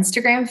our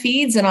Instagram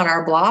feeds and on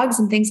our blogs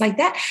and things like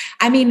that?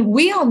 I mean,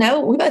 we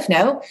both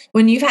know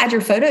when you've had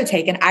your photo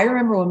taken. I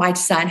remember when my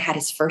son had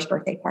his first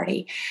birthday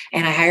party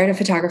and I hired a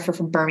photographer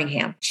from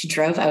Birmingham. She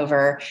drove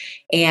over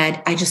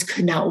and I just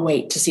could not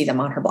wait to see them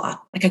on her blog.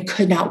 Like I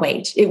could not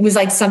wait. It was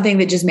like something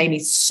that just made me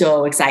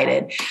so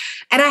excited.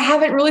 And I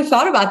haven't really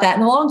thought about that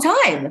in a long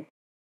time.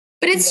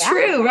 But it's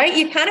true, right?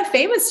 You're kind of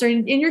famous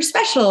in your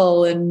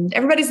special and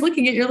everybody's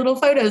looking at your little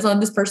photos on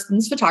this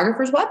person's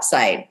photographer's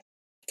website.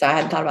 So I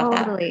hadn't thought about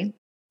that. Totally.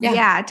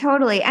 Yeah,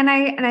 totally. And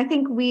I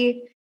think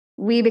we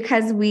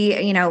because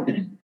we, you know,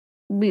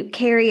 we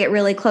carry it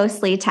really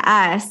closely to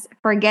us,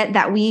 forget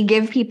that we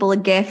give people a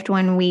gift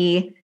when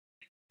we,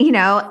 you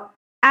know,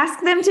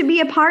 ask them to be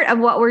a part of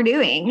what we're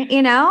doing,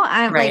 you know?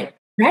 Right.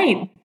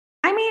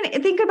 I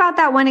mean, think about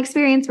that one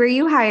experience where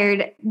you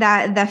hired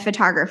the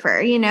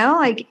photographer, you know,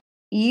 like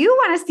you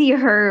want to see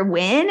her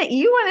win.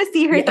 You want to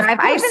see her thrive.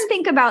 I even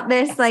think about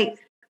this, like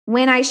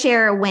when I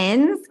share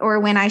wins or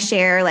when I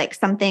share like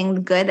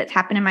something good that's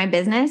happened in my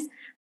business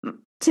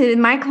to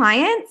my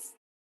clients,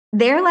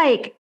 they're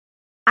like,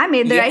 I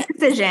made the right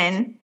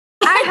decision.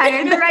 I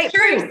hired the right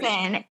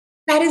person.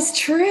 That is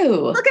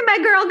true. Look at my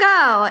girl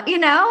go, you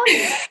know?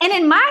 And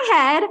in my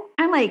head,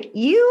 I'm like,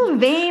 you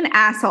vain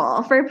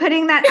asshole for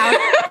putting that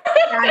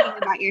out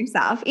about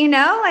yourself, you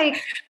know?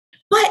 Like,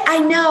 but I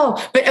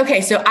know. But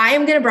okay, so I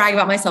am going to brag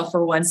about myself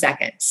for 1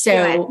 second.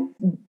 So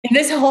in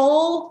this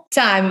whole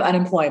time of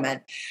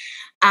unemployment,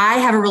 I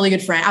have a really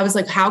good friend. I was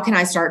like, how can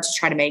I start to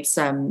try to make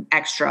some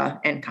extra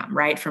income,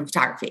 right, from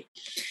photography?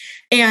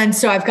 And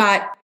so I've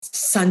got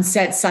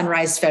sunset,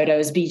 sunrise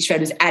photos, beach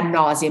photos ad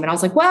nauseum. And I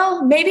was like,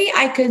 well, maybe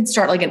I could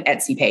start like an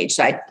Etsy page.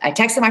 So I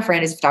texted my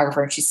friend who's a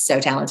photographer and she's so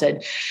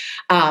talented.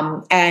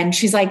 And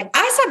she's like,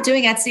 I stopped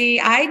doing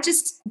Etsy.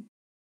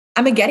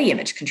 I'm a Getty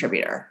image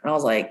contributor. And I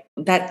was like,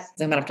 I'm going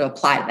to have to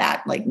apply to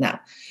that. Like, no.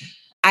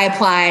 I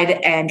applied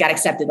and got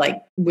accepted like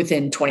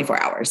within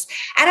 24 hours.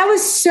 And I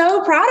was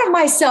so proud of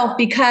myself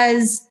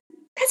because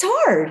that's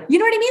hard. You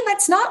know what I mean?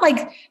 That's not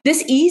like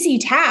this easy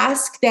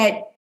task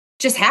that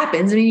just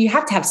happens. I mean, you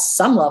have to have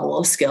some level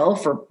of skill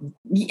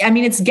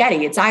it's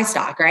Getty, it's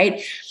iStock,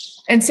 right?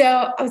 And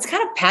so I was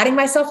kind of patting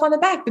myself on the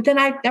back, but then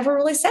I never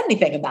really said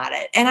anything about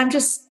it. And I'm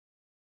just,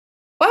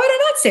 why would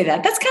I not say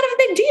that? That's kind of a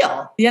big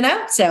deal, you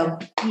know? So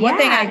one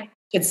thing I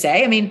could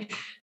say, I mean,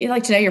 you'd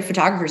like to know your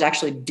photographer is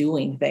actually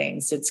doing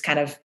things. It's kind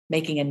of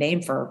making a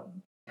name for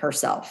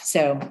herself.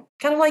 So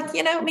kind of like,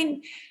 like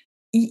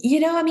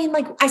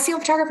I see on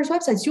photographers'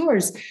 websites,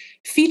 yours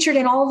featured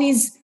in all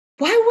these.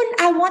 Why wouldn't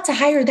I want to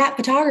hire that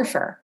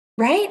photographer?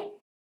 Right?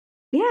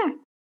 Yeah.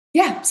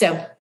 Yeah.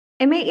 So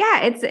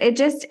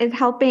it's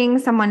helping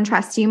someone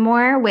trust you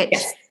more, which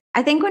Yes.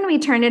 I think when we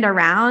turn it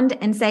around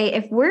and say,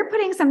 if we're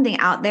putting something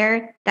out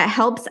there that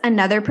helps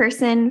another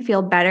person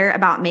feel better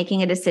about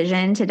making a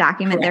decision to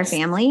document their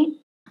family,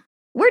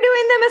 we're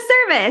doing them a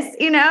service,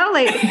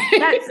 like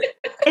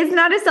it's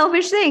not a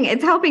selfish thing.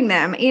 It's helping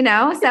them,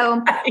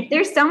 so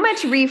there's so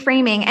much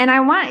reframing. And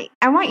I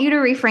want you to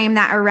reframe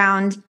that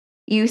around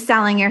you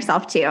selling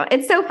yourself too.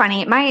 It's so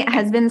funny. My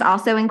husband's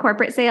also in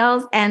corporate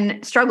sales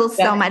and struggles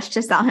so much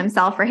to sell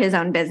himself for his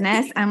own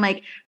business. I'm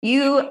like,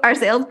 you are a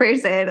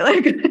salesperson.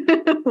 Like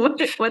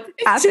what's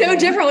happening? So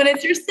different when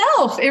it's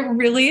yourself. It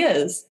really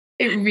is.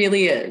 It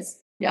really is.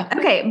 Yeah.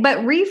 Okay. But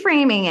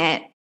reframing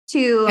it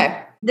to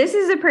this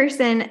is a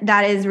person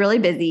that is really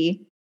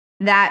busy,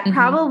 that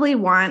probably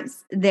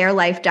wants their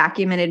life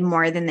documented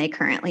more than they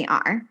currently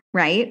are.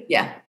 Right.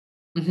 Yeah.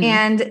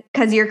 And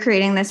because you're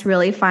creating this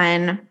really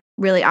fun,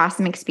 really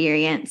awesome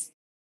experience.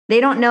 They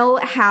don't know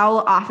how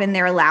often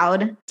they're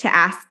allowed to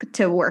ask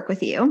to work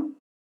with you,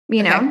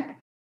 know?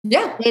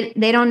 Yeah.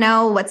 They don't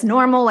know what's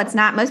normal, what's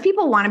not. Most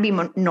people want to be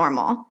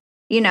normal,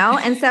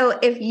 And so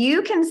if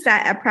you can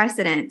set a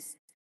precedence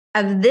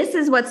of this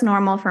is what's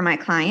normal for my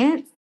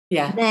clients,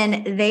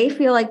 then they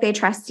feel like they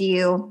trust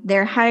you.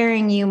 They're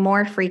hiring you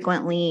more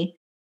frequently.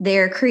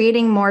 They're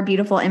creating more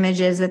beautiful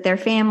images with their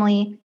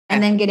family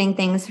and then getting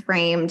things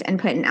framed and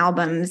put in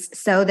albums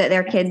so that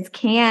their kids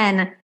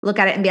can look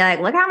at it and be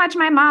like, look how much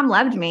my mom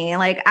loved me.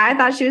 Like, I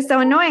thought she was so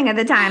annoying at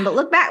the time, but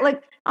look back,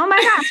 like, oh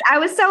my gosh, I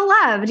was so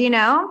loved,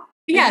 Yeah.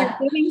 You're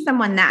giving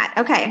someone that.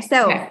 Okay.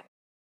 So if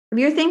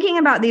you're thinking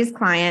about these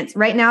clients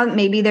right now,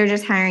 maybe they're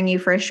just hiring you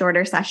for a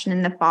shorter session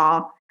in the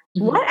fall.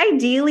 What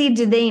ideally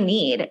do they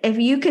need? If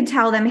you could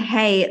tell them,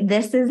 hey,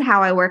 this is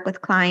how I work with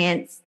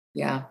clients.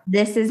 Yeah.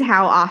 This is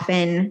how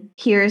often,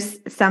 here's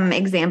some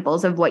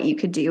examples of what you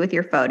could do with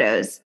your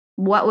photos.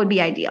 What would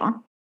be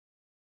ideal?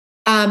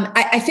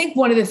 I think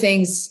one of the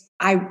things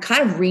I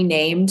kind of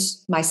renamed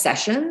my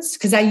sessions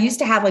because I used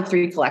to have like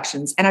 3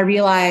 collections and I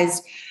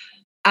realized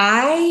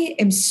I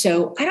don't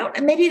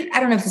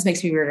know if this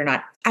makes me weird or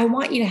not. I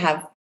want you to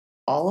have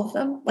all of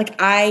them. Like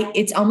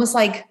it's almost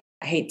like,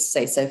 I hate to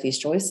say Sophie's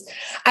choice.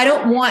 I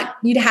don't want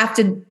you to have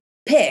to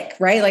pick,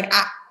 right? Like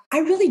I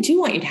really do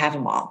want you to have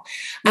them all.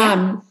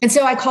 Yeah. And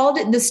so I called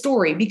it the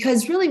story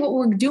because really what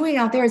we're doing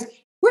out there is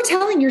we're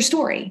telling your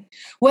story,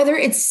 whether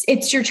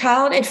it's your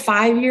child at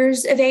 5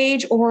 years of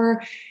age,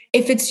 or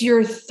if it's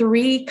your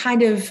 3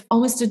 kind of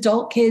almost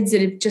adult kids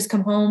that have just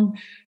come home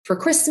for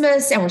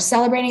Christmas and we're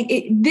celebrating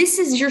it. This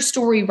is your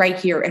story right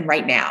here and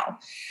right now.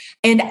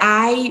 And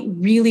I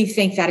really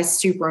think that is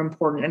super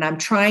important. And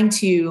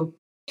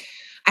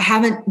I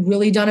haven't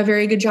really done a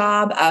very good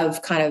job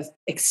of kind of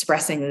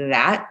expressing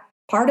that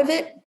part of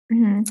it.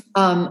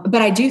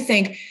 But I do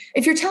think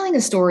if you're telling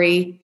a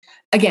story,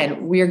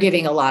 again, I'm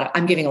giving a lot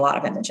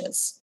of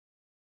images.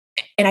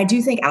 And I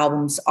do think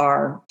albums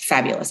are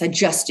fabulous. I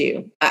just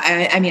do.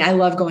 I mean, I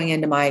love going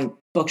into my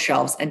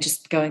bookshelves and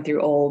just going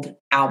through old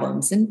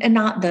albums and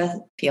not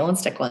the peel and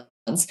stick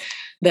ones,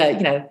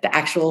 the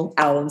actual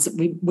albums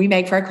that we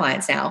make for our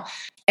clients now.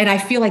 And I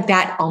feel like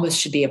that almost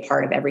should be a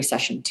part of every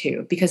session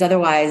too, because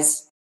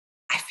otherwise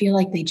I feel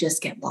like they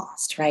just get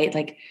lost, right?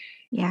 Like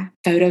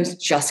photos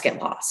just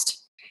get lost.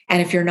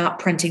 And if you're not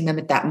printing them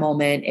at that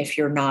moment, if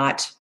you're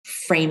not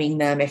framing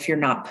them, if you're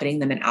not putting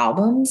them in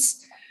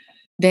albums,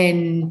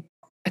 then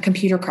a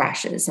computer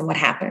crashes. And what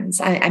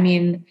happens? I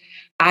mean,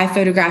 I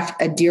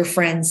photographed a dear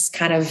friend's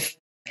kind of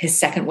his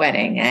second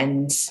wedding.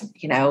 And,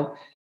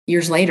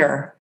 years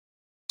later,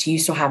 do you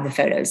still have the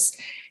photos?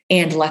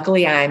 And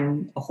luckily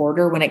I'm a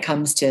hoarder when it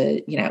comes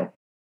to,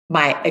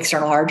 my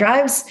external hard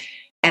drives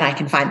and I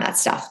can find that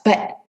stuff.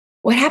 But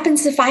what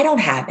happens if I don't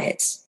have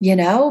it,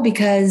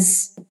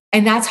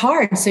 and that's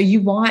hard. So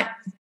you want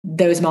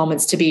those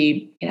moments to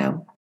be,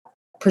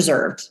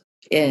 preserved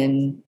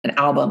in an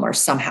album or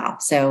somehow.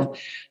 So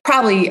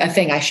probably a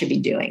thing I should be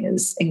doing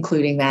is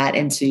including that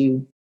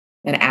into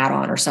an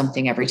add-on or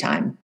something every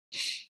time.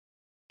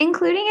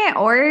 Including it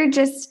or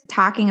just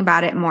talking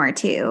about it more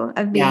too,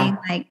 of being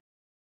like,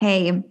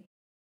 hey,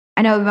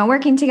 I know we've been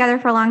working together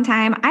for a long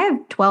time. I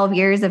have 12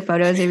 years of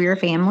photos of your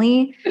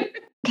family.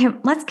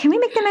 Can we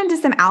make them into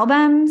some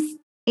albums?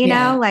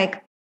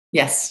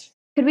 Yes.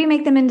 Could we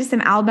make them into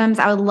some albums?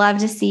 I would love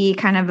to see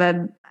kind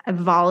of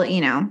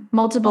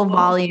multiple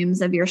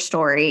volumes of your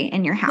story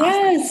in your house.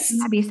 Yes.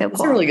 That'd be so cool.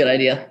 That's a really good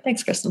idea.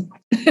 Thanks, Kristen.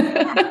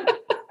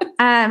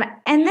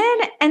 And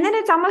then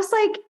it's almost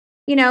like,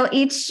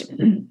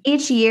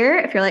 each year,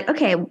 if you're like,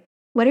 okay,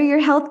 what are your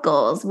health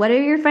goals? What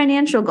are your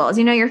financial goals?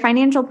 Your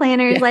financial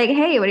planner is like,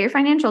 hey, what are your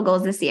financial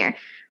goals this year?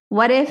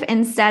 What if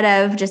instead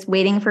of just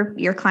waiting for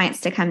your clients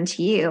to come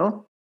to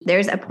you,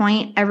 there's a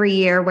point every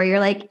year where you're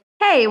like,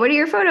 hey, what are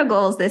your photo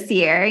goals this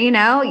year? You're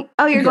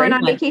going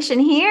on vacation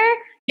here.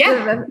 You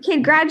have a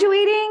kid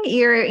graduating.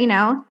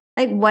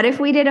 What if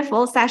we did a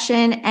full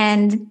session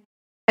and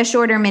a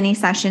shorter mini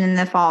session in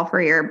the fall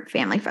for your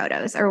family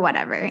photos or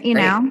whatever,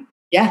 know?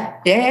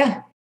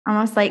 Yeah.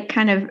 Almost like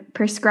kind of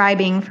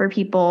prescribing for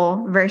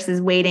people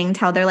versus waiting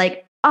till they're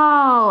like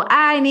Oh,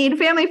 I need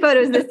family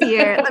photos this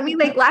year. Let me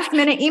like last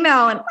minute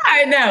email. And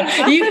I know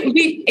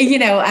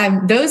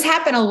those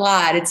happen a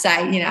lot. It's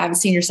I have a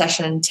senior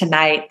session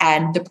tonight,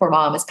 and the poor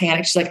mom is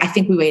panicked. She's like, "I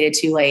think we waited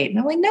too late." And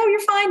I'm like, "No, you're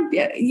fine.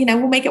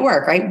 We'll make it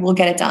work, right? We'll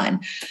get it done."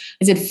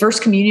 I did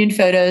first communion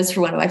photos for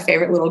one of my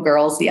favorite little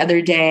girls the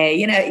other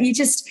day.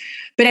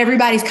 But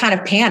everybody's kind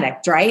of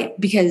panicked, right?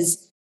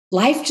 Because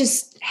life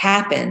just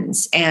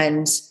happens,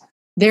 and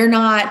they're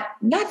not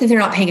that they're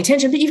not paying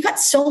attention, but you've got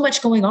so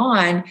much going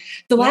on.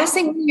 The last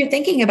thing you're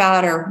thinking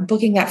about are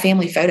booking that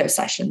family photo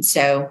session.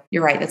 So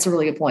you're right. That's a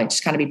really good point.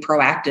 Just kind of be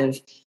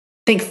proactive,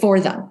 think for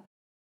them.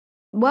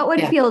 What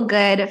would feel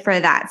good for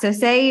that? So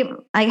say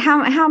like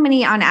how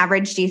many on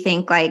average do you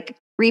think like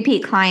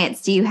repeat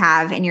clients do you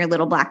have in your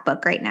little black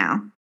book right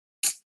now?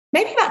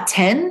 Maybe about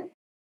 10.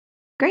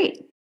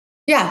 Great.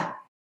 Yeah.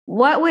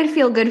 What would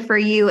feel good for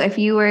you if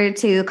you were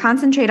to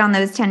concentrate on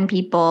those 10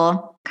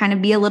 people, kind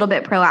of be a little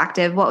bit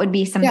proactive? What would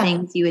be some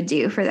things you would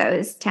do for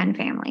those 10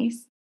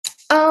 families?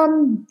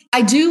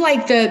 I do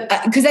like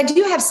because I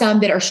do have some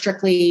that are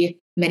strictly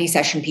mini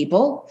session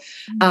people.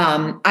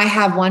 I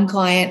have one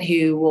client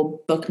who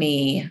will book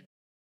me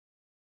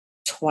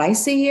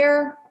twice a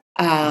year.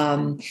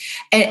 I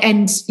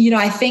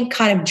think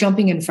kind of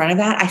jumping in front of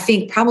that, I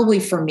think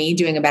probably for me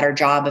doing a better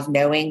job of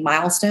knowing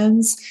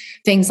milestones,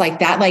 things like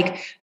that,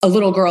 like a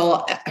little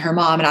girl, her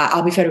mom and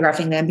I'll be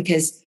photographing them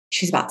because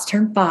she's about to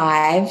turn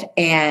 5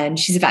 and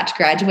she's about to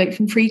graduate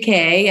from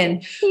pre-K.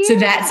 And so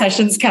that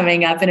session's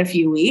coming up in a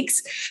few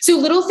weeks. So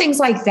little things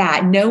like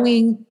that,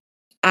 knowing,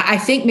 I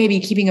think maybe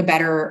keeping a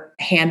better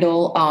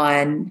handle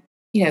on,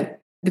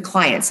 the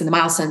clients and the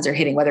milestones they're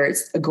hitting, whether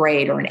it's a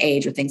grade or an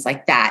age or things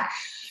like that,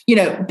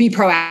 be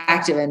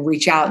proactive and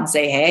reach out and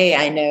say, hey,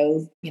 I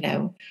know,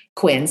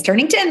 Quinn's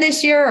turning 10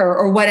 this year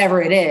or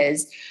whatever it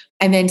is.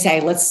 And then say,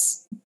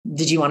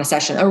 did you want a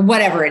session or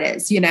whatever it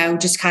is,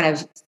 just kind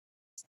of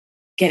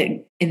get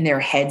it in their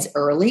heads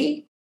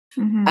early.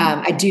 Mm-hmm.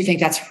 I do think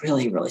that's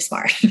really, really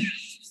smart.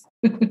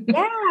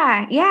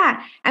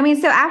 Yeah. I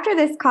mean, so after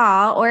this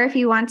call, or if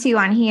you want to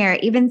on here,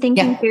 even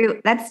thinking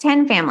through, that's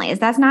 10 families.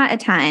 That's not a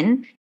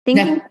ton.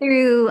 Thinking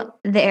through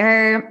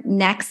their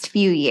next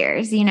few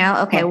years,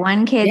 okay,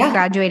 one kid's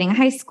graduating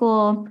high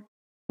school.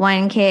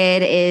 One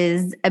kid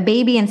is a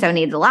baby and so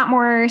needs a lot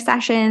more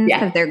sessions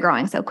because they're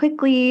growing so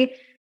quickly.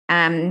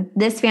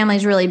 This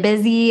family's really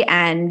busy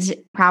and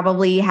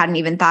probably hadn't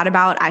even thought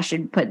about I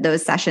should put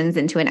those sessions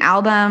into an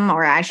album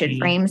or I should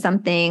frame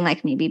something,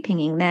 like maybe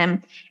pinging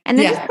them. And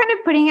then just kind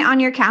of putting it on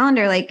your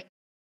calendar, like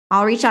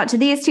I'll reach out to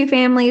these 2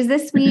 families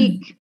this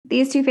week,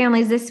 these 2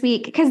 families this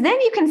week, because then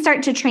you can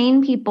start to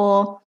train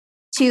people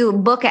to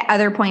book at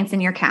other points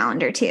in your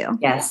calendar too.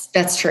 Yes,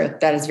 that's true.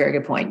 That is a very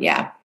good point.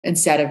 Yeah.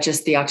 Instead of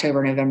just the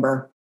October,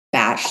 November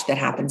batch that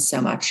happens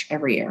so much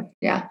every year.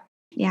 Yeah.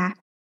 Yeah.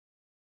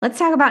 Let's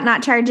talk about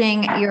not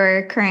charging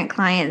your current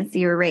clients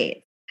your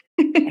rate.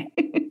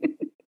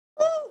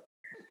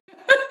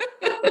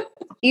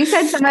 You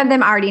said some of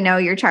them already know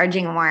you're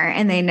charging more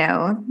and they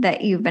know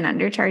that you've been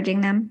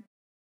undercharging them.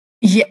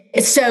 Yeah.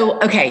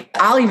 So, okay,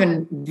 I'll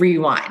even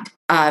rewind.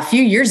 A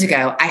few years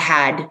ago, I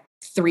had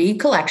 3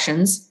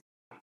 collections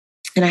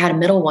and I had a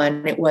middle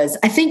one. It was,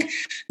 I think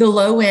the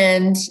low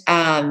end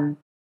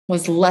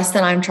was less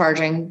than I'm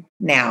charging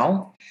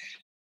now,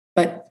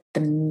 but the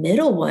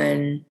middle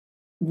one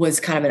was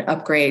kind of an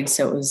upgrade.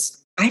 So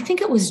I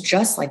think it was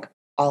just like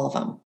all of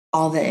them,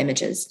 all the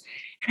images.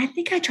 And I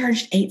think I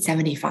charged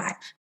 $875.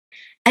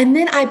 And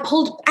then I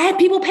had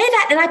people pay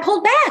that and I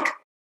pulled back.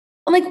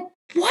 I'm like,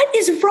 what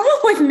is wrong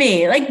with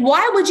me? Like,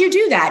 why would you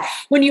do that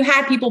when you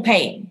had people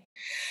paying?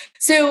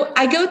 So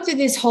I go through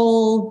this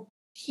whole,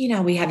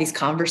 we have these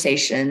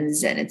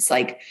conversations and it's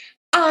like,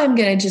 I'll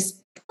just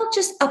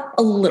up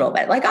a little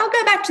bit. Like I'll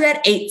go back to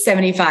that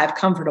 $875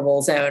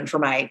 comfortable zone for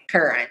my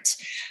current.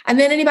 And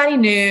then anybody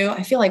new,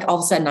 I feel like all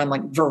of a sudden I'm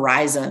like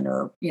Verizon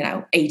or,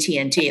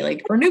 AT&T,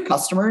 like for new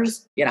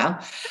customers,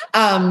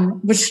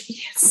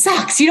 which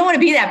sucks. You don't want to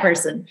be that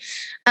person.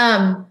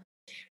 But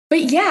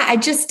yeah, I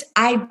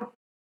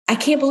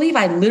can't believe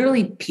I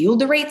literally peeled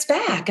the rates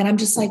back. And I'm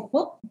just like,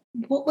 what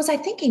was I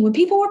thinking when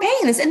people were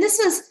paying this? And this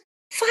was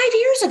 5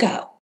 years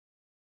ago.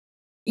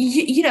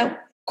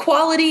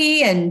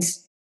 Quality and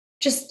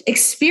just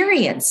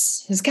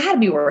experience has got to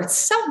be worth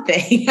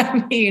something.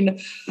 I mean,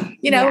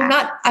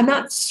 I'm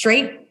not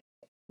straight,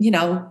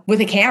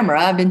 with a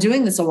camera. I've been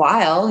doing this a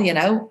while, I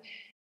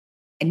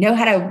know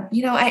how to,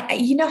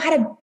 I know how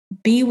to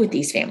be with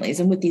these families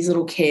and with these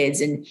little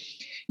kids, and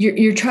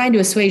you're trying to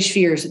assuage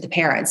fears with the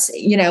parents.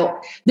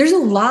 There's a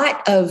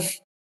lot of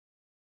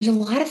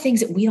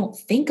things that we don't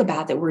think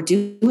about that we're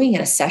doing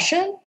in a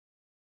session,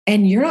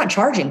 and you're not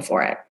charging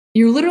for it.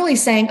 You're literally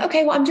saying,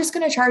 okay, well, I'm just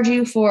going to charge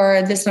you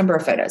for this number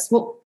of photos.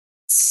 Well,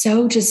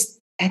 that's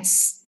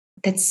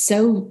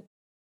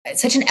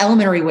such an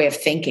elementary way of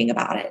thinking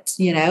about it.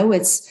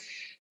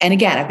 And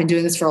again, I've been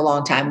doing this for a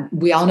long time.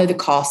 We all know the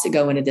costs that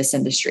go into this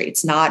industry. It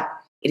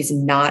is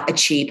not a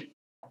cheap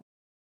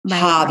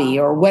hobby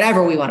or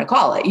whatever we want to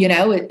call it.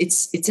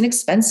 It's an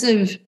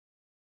expensive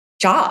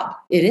job.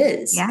 It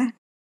is. Yeah.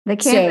 The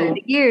camera,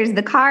 the ears,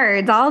 the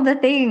cards, all the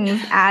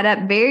things add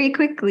up very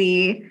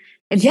quickly.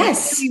 It's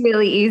really,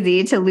 really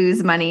easy to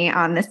lose money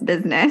on this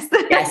business.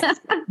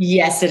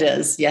 Yes, it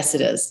is. Yes,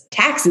 it is.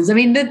 Taxes. I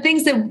mean, the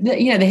things that, the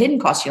hidden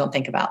costs you don't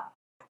think about.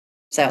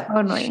 So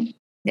totally.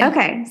 Yeah.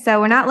 Okay. So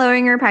we're not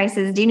lowering your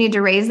prices. Do you need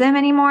to raise them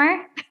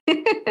anymore? I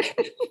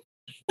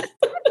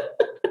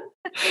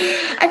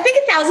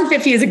think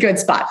 1,050 is a good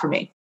spot for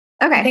me.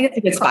 Okay. I think it's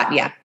a good spot.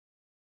 Yeah.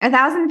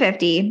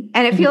 1,050.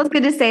 And it feels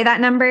good to say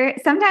that number.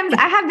 Sometimes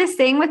I have this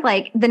thing with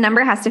like, the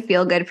number has to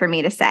feel good for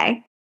me to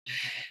say.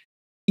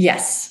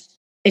 Yes,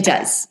 it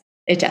does.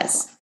 It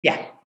does.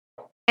 Yeah.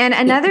 And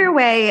another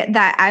way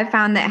that I've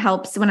found that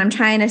helps when I'm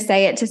trying to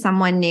say it to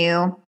someone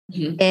new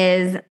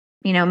is,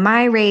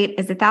 my rate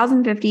is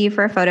 1,050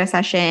 for a photo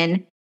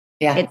session.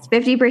 Yeah. It's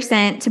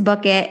 50% to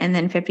book it and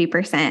then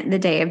 50% the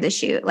day of the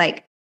shoot.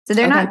 So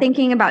they're not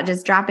thinking about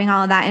just dropping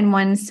all of that in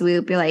one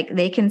swoop. You're like,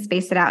 they can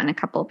space it out in a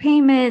couple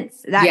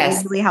payments. That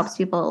usually helps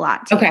people a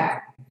lot too.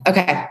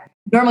 Okay.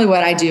 Normally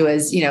what I do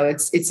is,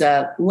 it's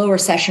a lower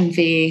session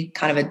fee,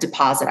 kind of a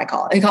deposit. I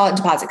call it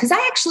deposit. Cause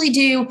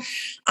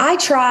I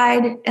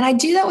tried, and I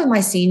do that with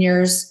my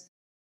seniors.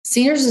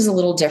 Seniors is a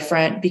little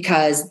different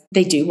because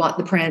they do want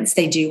the prints.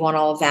 They do want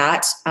all of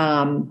that.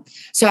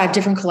 So I have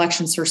different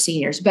collections for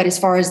seniors, but as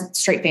far as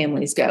straight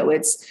families go,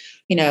 it's,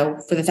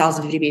 for the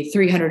 1,050 be a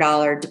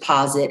 $300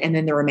 deposit and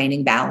then the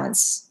remaining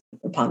balance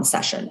upon the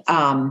session.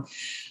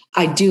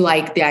 I do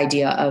like the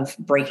idea of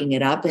breaking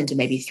it up into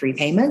maybe 3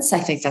 payments. I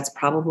think that's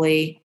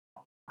probably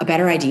a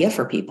better idea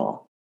for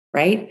people,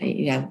 right?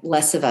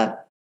 Less of a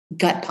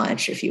gut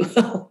punch, if you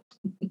will.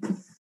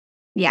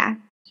 Yeah,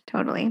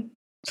 totally.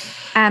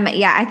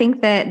 I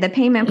think the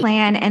payment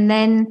plan, and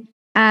then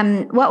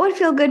what would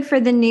feel good for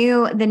the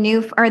new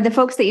or the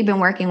folks that you've been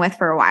working with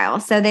for a while.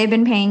 So they've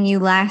been paying you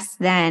less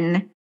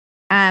than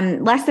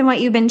what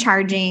you've been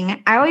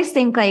charging. I always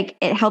think like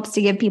it helps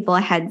to give people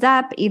a heads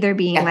up, either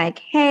being like,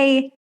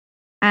 hey,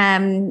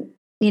 my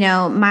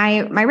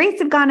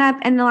rates have gone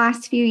up in the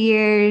last few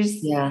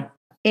years. Yeah.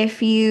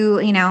 If you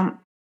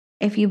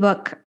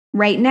book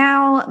right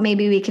now,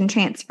 maybe we can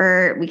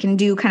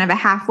do kind of a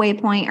halfway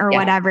point or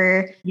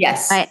whatever.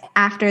 Yes. But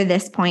after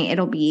this point, it's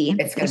going to be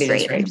this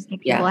rate. Just give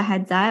people a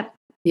heads up.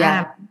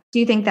 Yeah. Do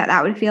you think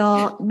that would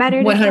feel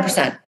better?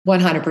 100%.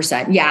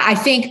 100%. Yeah. I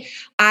think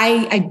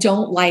I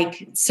don't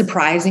like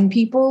surprising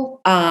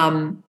people.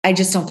 I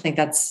just don't think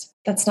that's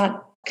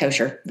not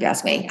kosher, if you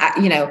ask me,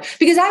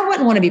 because I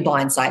wouldn't want to be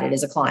blindsided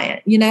as a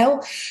client,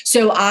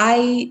 So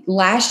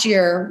last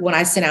year when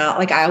I sent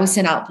out, I always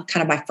sent out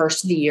kind of my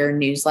first of the year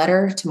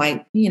newsletter to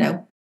my,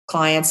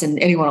 clients and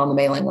anyone on the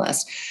mailing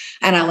list.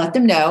 And I let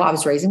them know I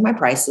was raising my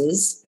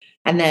prices,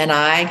 and then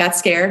I got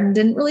scared and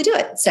didn't really do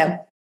it. So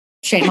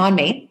shame on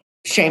me,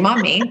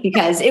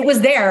 because it was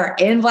there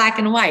in black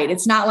and white.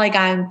 It's not like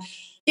I'm,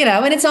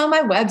 and it's on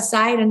my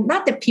website, and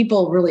not that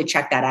people really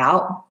check that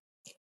out.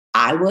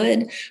 I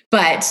would,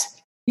 but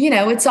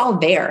it's all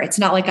there. It's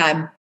not like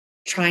I'm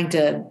trying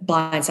to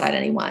blindside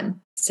anyone.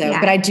 So,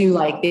 but I do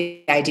like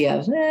the idea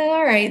of,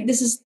 all right,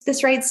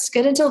 this rate's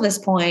good until this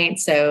point.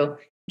 So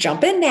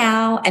jump in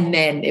now, and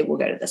then it will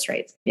go to this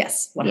rate.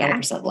 Yes.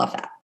 100% love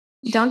that.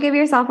 Don't give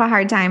yourself a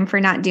hard time for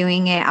not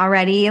doing it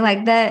already.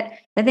 Like the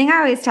thing I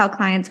always tell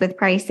clients with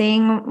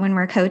pricing when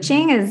we're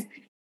coaching is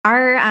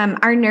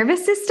our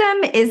nervous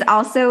system is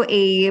also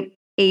a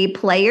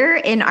player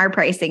in our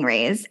pricing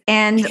raise.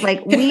 And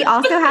we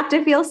also have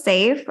to feel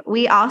safe.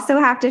 We also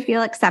have to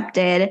feel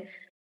accepted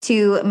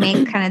to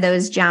make kind of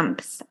those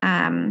jumps.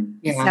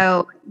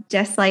 So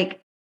just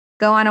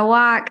go on a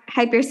walk,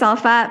 hype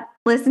yourself up,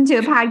 listen to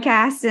a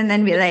podcast, and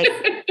then be like,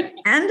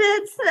 and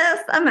it's this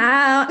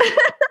amount.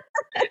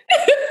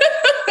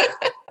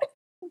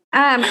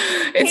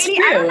 It's Katie,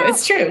 true.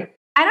 It's true.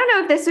 I don't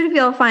know if this would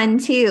feel fun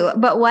too,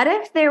 but what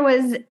if there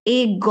was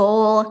a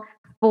goal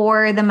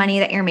for the money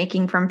that you're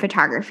making from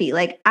photography?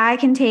 I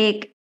can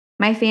take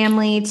my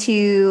family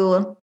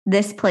to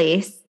this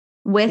place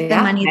with the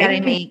money that I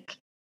make.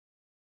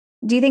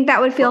 Do you think that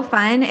would feel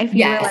fun if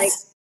you were like,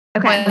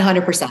 okay,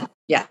 100%.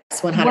 Yes,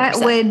 100%.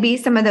 What would be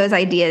some of those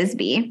ideas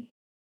be?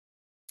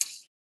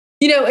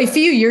 A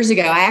few years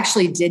ago, I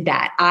actually did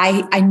that.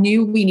 I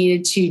knew we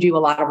needed to do a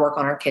lot of work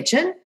on our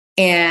kitchen,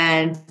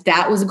 and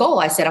that was a goal.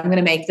 I said, I'm going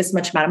to make this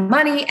much amount of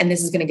money, and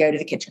this is going to go to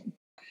the kitchen.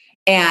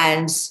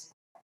 And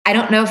I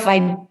don't know if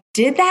I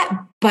did that,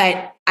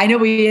 but I know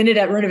we ended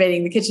up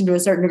renovating the kitchen to a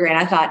certain degree, and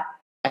I thought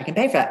I can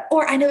pay for that.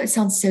 Or I know it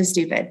sounds so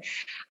stupid.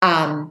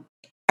 I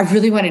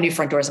really wanted new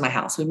front doors in my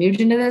house. We moved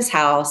into this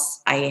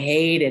house. I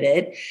hated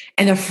it.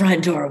 And the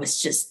front door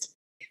was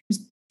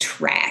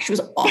trash. It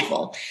was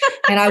awful.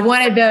 And I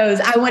wanted those.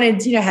 I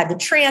wanted, had the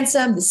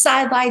transom, the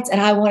side lights, and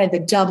I wanted the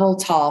double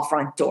tall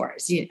front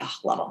doors.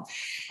 Love them.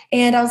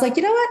 And I was like,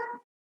 you know what?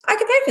 I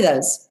can pay for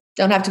those.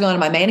 Don't have to go into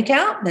my main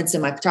account. That's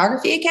in my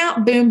photography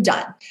account. Boom,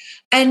 done.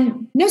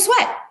 And no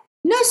sweat.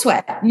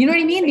 You know what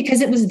I mean? Because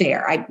it was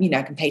there. I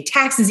can pay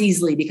taxes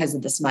easily because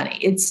of this money.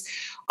 It's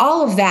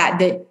all of that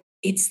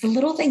it's the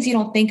little things you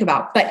don't think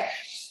about. But,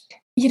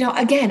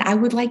 again, I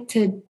would like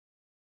to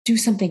do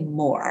something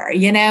more.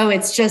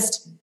 It's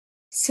just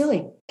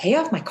silly, pay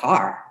off my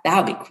car. That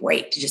would be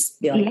great to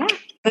just be like, Yeah.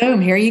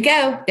 boom, here you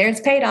go. There's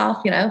paid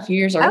off, a few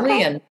years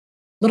early and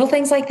little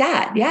things like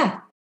that. Yeah.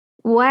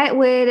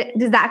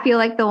 Does that feel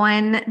like the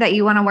one that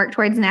you want to work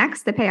towards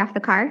next, to pay off the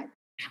car?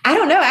 I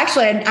don't know.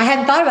 Actually, I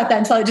hadn't thought about that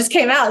until it just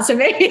came out. So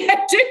maybe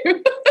I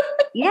do.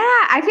 Yeah,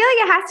 I feel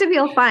like it has to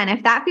feel fun.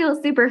 If that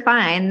feels super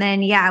fun,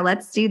 then yeah,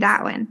 let's do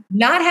that one.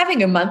 Not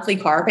having a monthly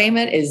car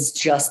payment is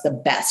just the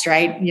best,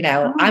 right?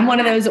 I'm one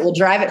of those that will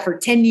drive it for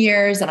 10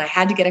 years and I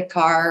had to get a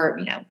car.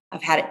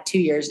 I've had it 2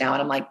 years now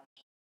and I'm like,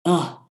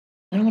 oh,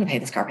 I don't want to pay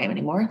this car payment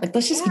anymore. Like,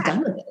 let's just be done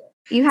with it.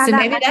 You have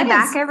that money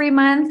back every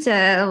month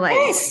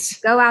to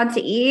go out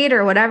to eat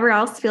or whatever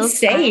else feels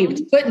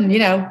saved, putting,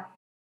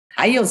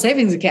 high yield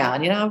savings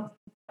account,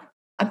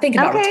 I'm thinking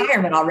about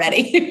retirement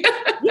already.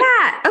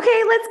 Yeah.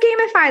 Okay. Let's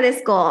gamify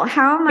this goal.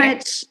 How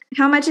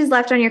much is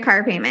left on your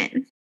car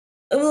payment?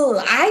 Oh,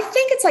 I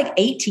think it's like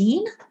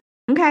 18.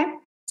 Okay.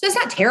 So it's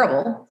not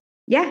terrible.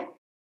 Yeah.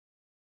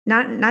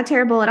 Not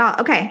terrible at all.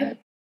 Okay.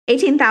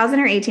 18,000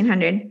 or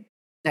 1,800?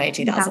 No,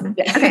 18,000.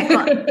 Yeah. Okay.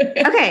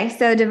 Cool. Okay.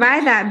 So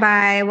divide that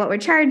by what we're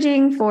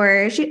charging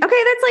for shoot.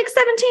 Okay. That's like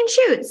 17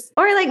 shoots,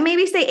 or like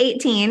maybe say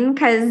 18.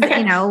 Cause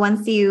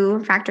once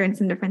you factor in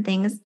some different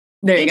things,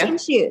 there you go. 18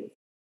 shoots.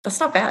 That's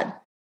not bad.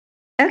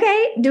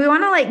 Okay. Do we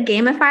want to like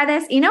gamify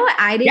this? You know what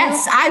I do?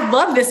 Yes. I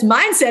love this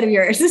mindset of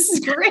yours. This is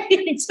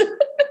great.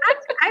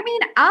 I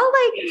mean,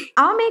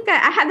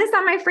 I have this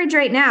on my fridge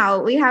right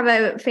now. We have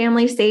a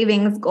family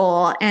savings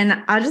goal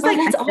and I'll just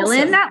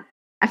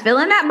I fill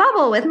in that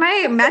bubble with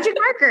my magic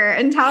marker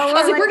until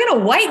we're going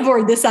to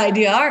whiteboard this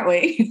idea, aren't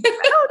we?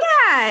 Oh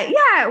yeah.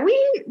 Yeah.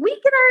 We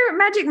get our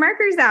magic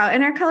markers out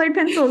and our colored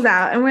pencils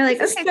out and we're like,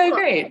 okay, so cool.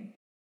 Great.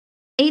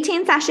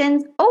 18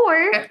 sessions,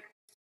 or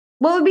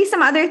what would be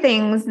some other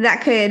things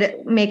that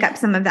could make up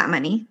some of that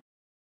money?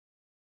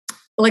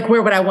 Like,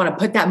 where would I want to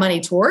put that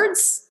money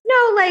towards?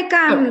 No,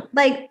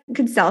 like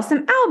could sell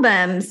some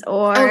albums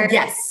or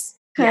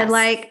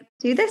could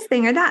do this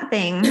thing or that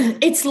thing.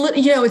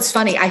 It's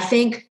funny. I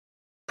think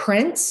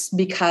prints,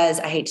 because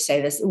I hate to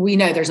say this, we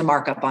know there's a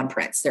markup on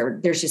prints.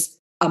 There's just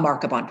a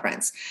markup on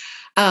prints.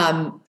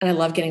 And I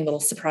love getting little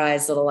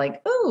surprise,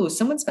 like, oh,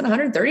 someone spent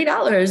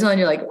 $130 on,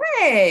 you're like,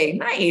 hey,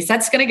 nice.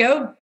 That's going to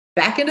go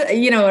back into,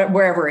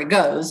 wherever it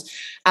goes.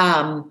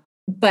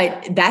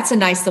 But that's a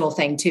nice little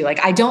thing too.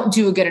 Like, I don't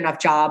do a good enough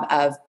job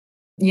of,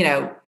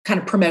 kind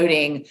of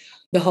promoting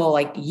the whole,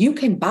 like, you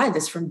can buy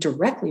this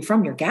directly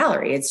from your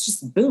gallery. It's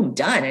just boom,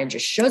 done. And it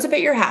just shows up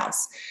at your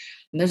house.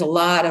 And there's a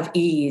lot of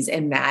ease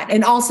in that.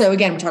 And also,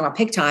 again, we're talking about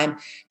pick time,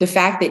 the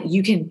fact that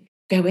you can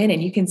go in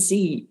and you can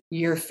see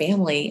your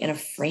family in a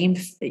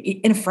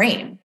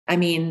frame. I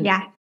mean,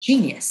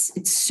 genius.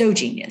 It's so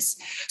genius.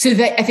 So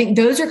I think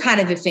those are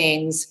kind of the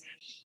things,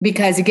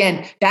 because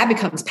again, that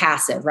becomes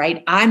passive,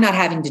 right? I'm not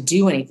having to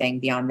do anything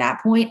beyond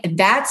that point. And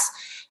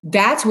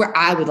that's where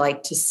I would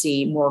like to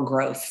see more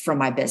growth from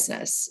my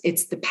business.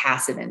 It's the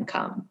passive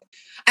income.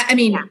 I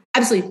mean,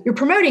 obviously you're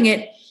promoting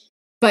it,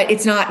 but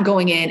it's not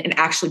going in and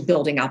actually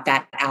building out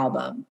that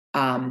album.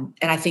 And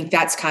I think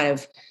that's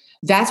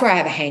where I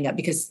have a hang up,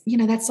 because,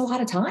 that's a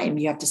lot of time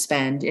you have to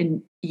spend,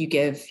 and you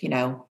give,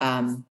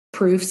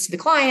 proofs to the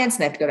clients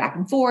and they have to go back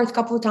and forth a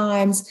couple of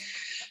times.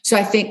 So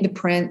I think the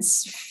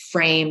prints,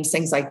 frames,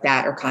 things like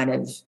that are kind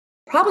of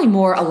probably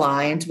more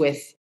aligned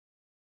with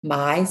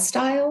my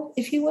style,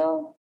 if you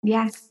will.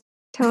 Yes,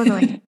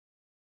 totally.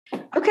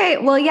 Okay.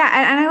 Well, yeah.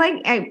 And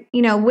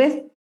I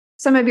with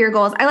some of your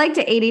goals, I like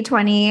to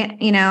 80-20,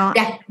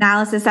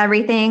 analysis,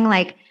 everything.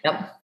 Like,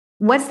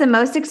 what's the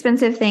most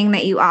expensive thing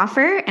that you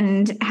offer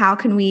and how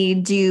can we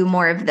do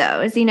more of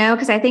those,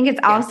 because I think it's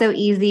also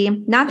easy.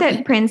 Not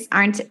that prints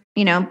aren't,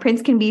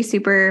 prints can be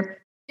super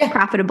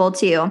profitable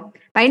too.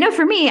 But I know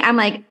for me, I'm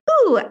like,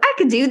 ooh, I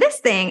could do this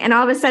thing. And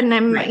all of a sudden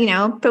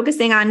I'm,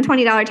 focusing on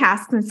 $20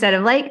 tasks instead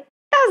of like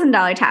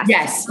 $1,000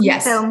 tasks.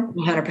 Yes. So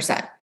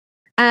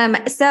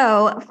 100%.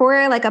 So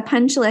for like a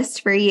punch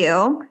list for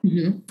you,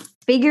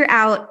 figure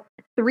out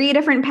 3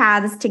 different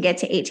paths to get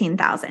to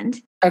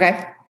 18,000.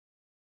 Okay.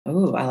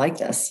 Oh, I like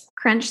this.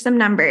 Crunch some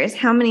numbers.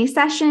 How many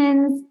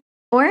sessions?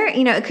 Or,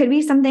 it could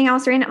be something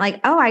else random, like,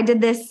 oh, I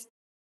did this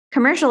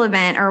commercial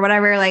event or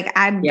whatever. Like,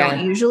 I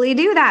don't usually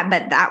do that,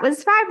 but that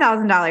was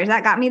 $5,000.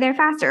 That got me there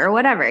faster or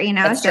whatever,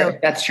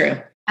 That's true.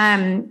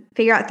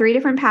 Figure out 3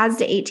 different paths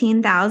to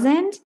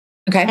 18,000.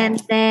 Okay.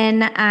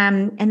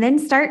 And then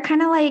start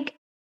kind of like,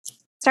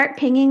 start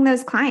pinging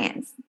those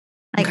clients.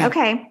 Like,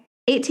 okay,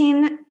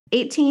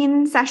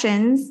 18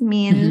 sessions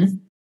means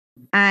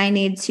I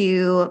need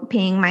to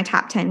ping my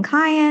top 10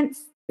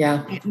 clients.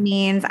 Yeah. It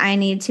means I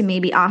need to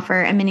maybe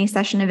offer a mini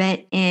session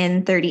event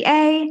in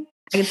 30A.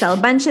 I could sell a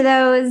bunch of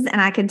those and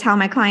I could tell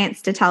my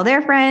clients to tell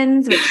their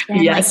friends, which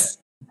then,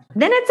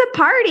 then it's a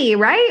party,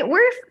 right?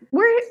 We're,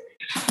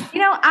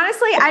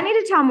 honestly, I need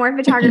to tell more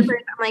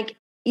photographers, I'm like,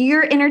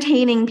 you're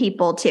entertaining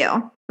people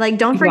too. Like,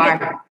 don't forget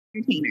you're an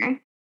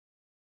entertainer.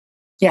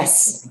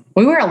 Yes.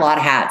 We wear a lot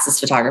of hats as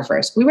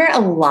photographers. We wear a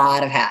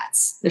lot of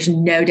hats. There's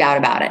no doubt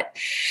about it.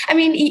 I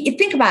mean, you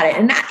think about it.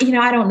 And,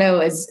 I don't know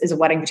as a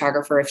wedding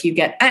photographer, if you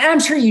get, and I'm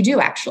sure you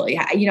do actually,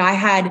 I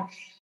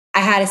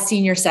had a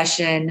senior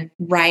session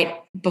right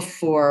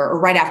before or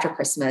right after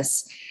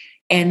Christmas.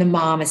 And the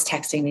mom is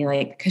texting me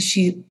like, cause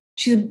she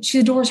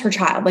adores her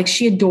child. Like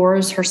she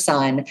adores her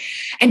son.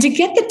 And to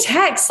get the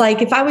text,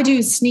 like if I would do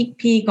a sneak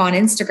peek on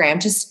Instagram,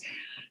 just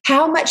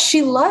how much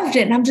she loved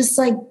it. And I'm just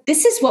like,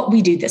 this is what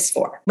we do this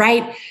for,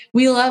 right?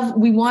 We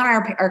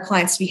want our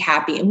clients to be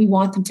happy, and we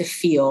want them to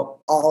feel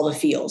all the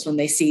feels when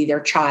they see their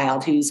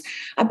child who's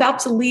about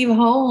to leave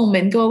home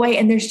and go away.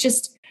 And there's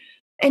just,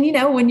 and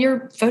when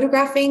you're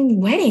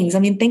photographing weddings, I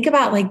mean, think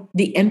about like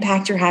the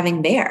impact you're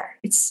having there.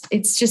 It's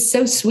just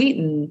so sweet,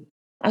 and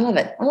I love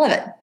it. I love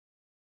it.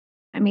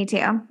 Me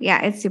too.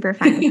 Yeah, it's super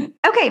fun.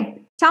 Okay,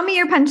 tell me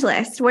your punch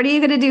list. What are you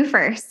going to do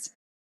first?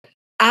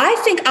 I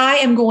think I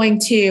am going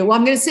to,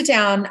 I'm going to sit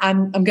down.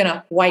 I'm going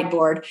to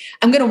whiteboard.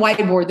 I'm going to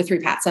whiteboard the 3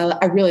 paths.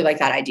 I really like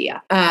that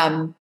idea.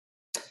 I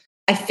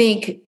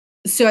think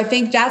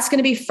that's going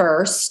to be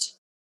first,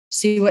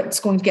 see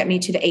what's going to get me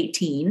to the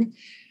 18.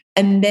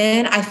 And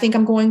then I think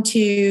I'm going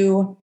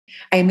to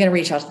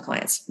reach out to the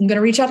clients. I'm going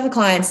to reach out to the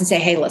clients and say,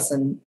 hey,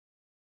 listen,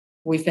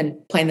 we've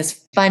been playing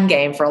this fun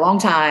game for a long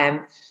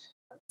time.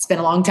 It's been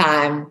a long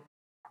time.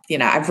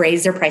 I've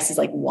raised their prices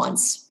like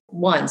once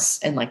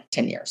in like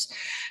 10 years.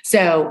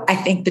 So I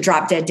think the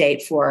drop dead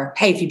date for,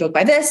 hey, if you book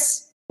by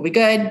this, we'll be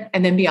good.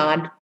 And then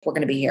beyond, we're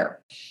going to be here.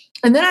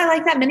 And then I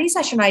like that mini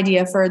session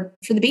idea for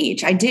the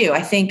beach. I do.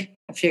 I think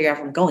I figure out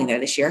if I'm going there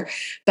this year,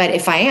 but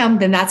if I am,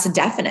 then that's a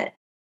definite.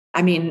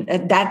 I mean,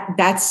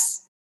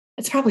 it's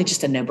probably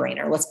just a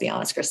no-brainer. Let's be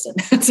honest, Kristen.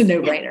 It's a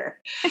no-brainer.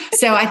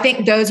 So I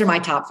think those are my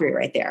top 3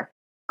 right there.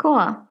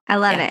 Cool. I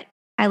love it.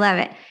 I love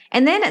it.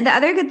 And then the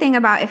other good thing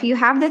about if you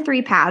have the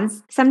 3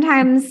 paths,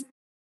 sometimes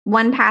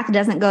one path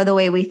doesn't go the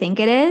way we think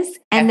it is.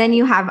 And then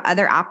you have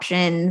other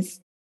options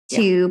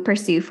to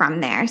pursue from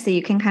there. So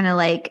you can kind of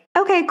like,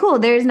 okay, cool.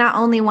 There's not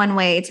only one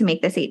way to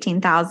make this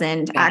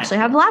 18,000. I actually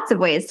have lots of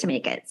ways to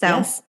make it.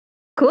 So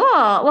cool.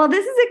 Well,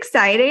 this is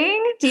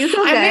exciting. Do you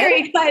feel good? I'm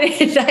very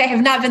excited. I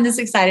have not been this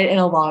excited in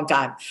a long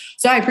time.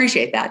 So I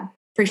appreciate that.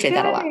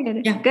 That a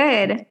lot. Yeah.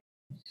 Good.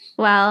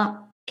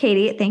 Well,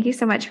 Katie, thank you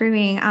so much for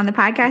being on the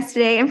podcast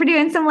today and for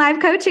doing some live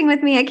coaching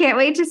with me. I can't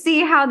wait to see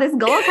how this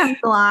goal comes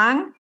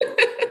along.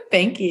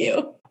 Thank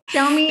you.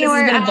 Show me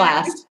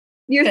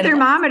your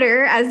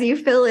thermometer as you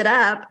fill it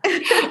up.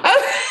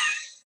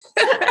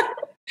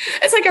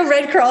 It's like a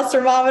Red Cross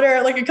thermometer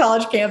at like a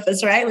college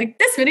campus, right? Like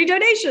this many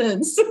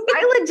donations.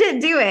 I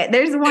legit do it.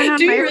 There's one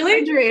on my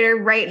refrigerator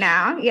right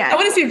now. Yeah. I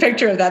want to see a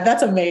picture of that.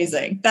 That's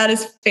amazing. That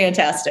is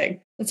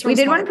fantastic. We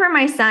did one for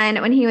my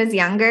son when he was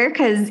younger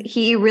because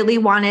he really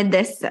wanted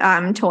this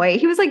toy.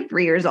 He was like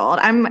 3 years old.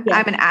 I'm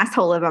an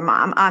asshole of a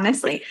mom,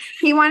 honestly.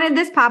 He wanted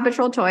this Paw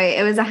Patrol toy.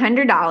 It was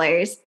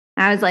 $100.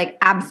 I was like,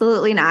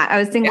 absolutely not. I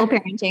was single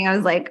parenting. I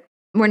was like,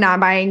 we're not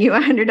buying you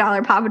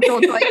 $100 Paw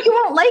Patrol toy. You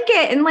won't like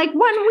it in like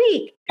 1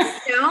 week,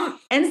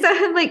 And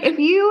so like, if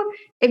you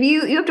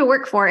have to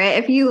work for it,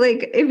 if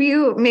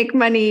you make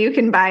money, you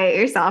can buy it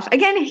yourself.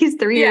 Again, he's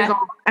 3 years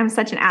old. I'm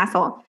such an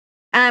asshole.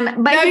 But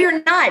no,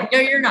 you're not. No,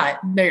 you're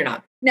not.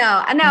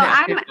 No,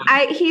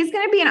 he's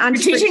going to be an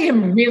entrepreneur. You're teaching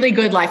him really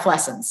good life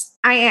lessons.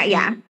 I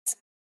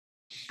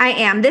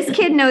am. This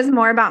kid knows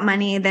more about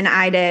money than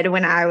I did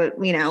when I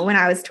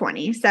was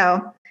 20.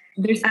 So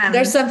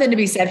there's something to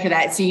be said for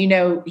that.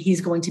 So,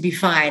 he's going to be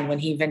fine when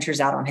he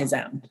ventures out on his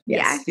own.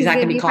 Yes. He's not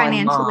going to be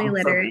financially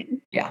literate.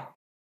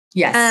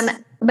 Yes.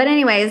 But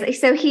anyways,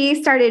 so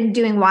he started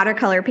doing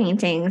watercolor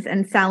paintings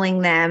and selling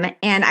them.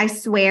 And I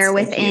swear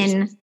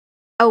within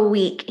a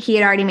week, he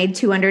had already made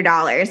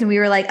 $200 and we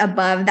were like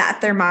above that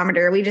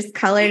thermometer. We just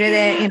colored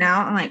it,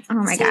 I'm like, oh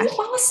my gosh.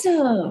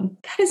 Awesome.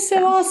 That is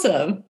so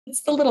awesome.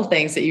 It's the little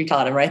things that you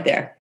taught him right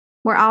there.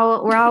 We're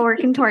all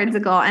working towards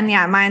a goal. And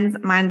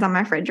mine's on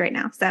my fridge right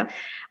now. So,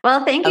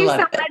 well, thank you so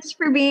much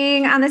for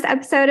being on this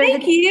episode of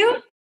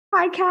the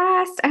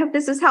podcast. I hope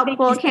this was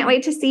helpful. Can't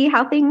wait to see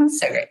how things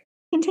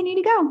continue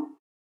to go.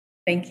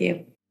 Thank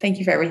you. Thank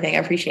you for everything. I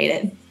appreciate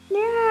it.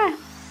 Yeah.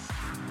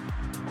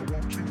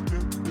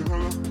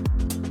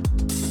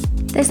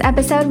 This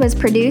episode was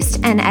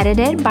produced and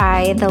edited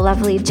by the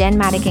lovely Jen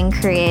Madigan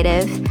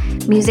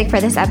Creative. Music for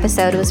this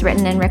episode was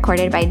written and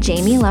recorded by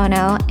Jamie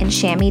Lono and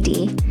Shammy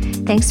D.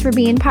 Thanks for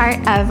being part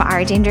of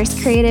our Dangerous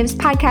Creatives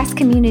podcast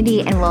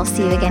community, and we'll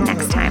see you again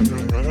next time.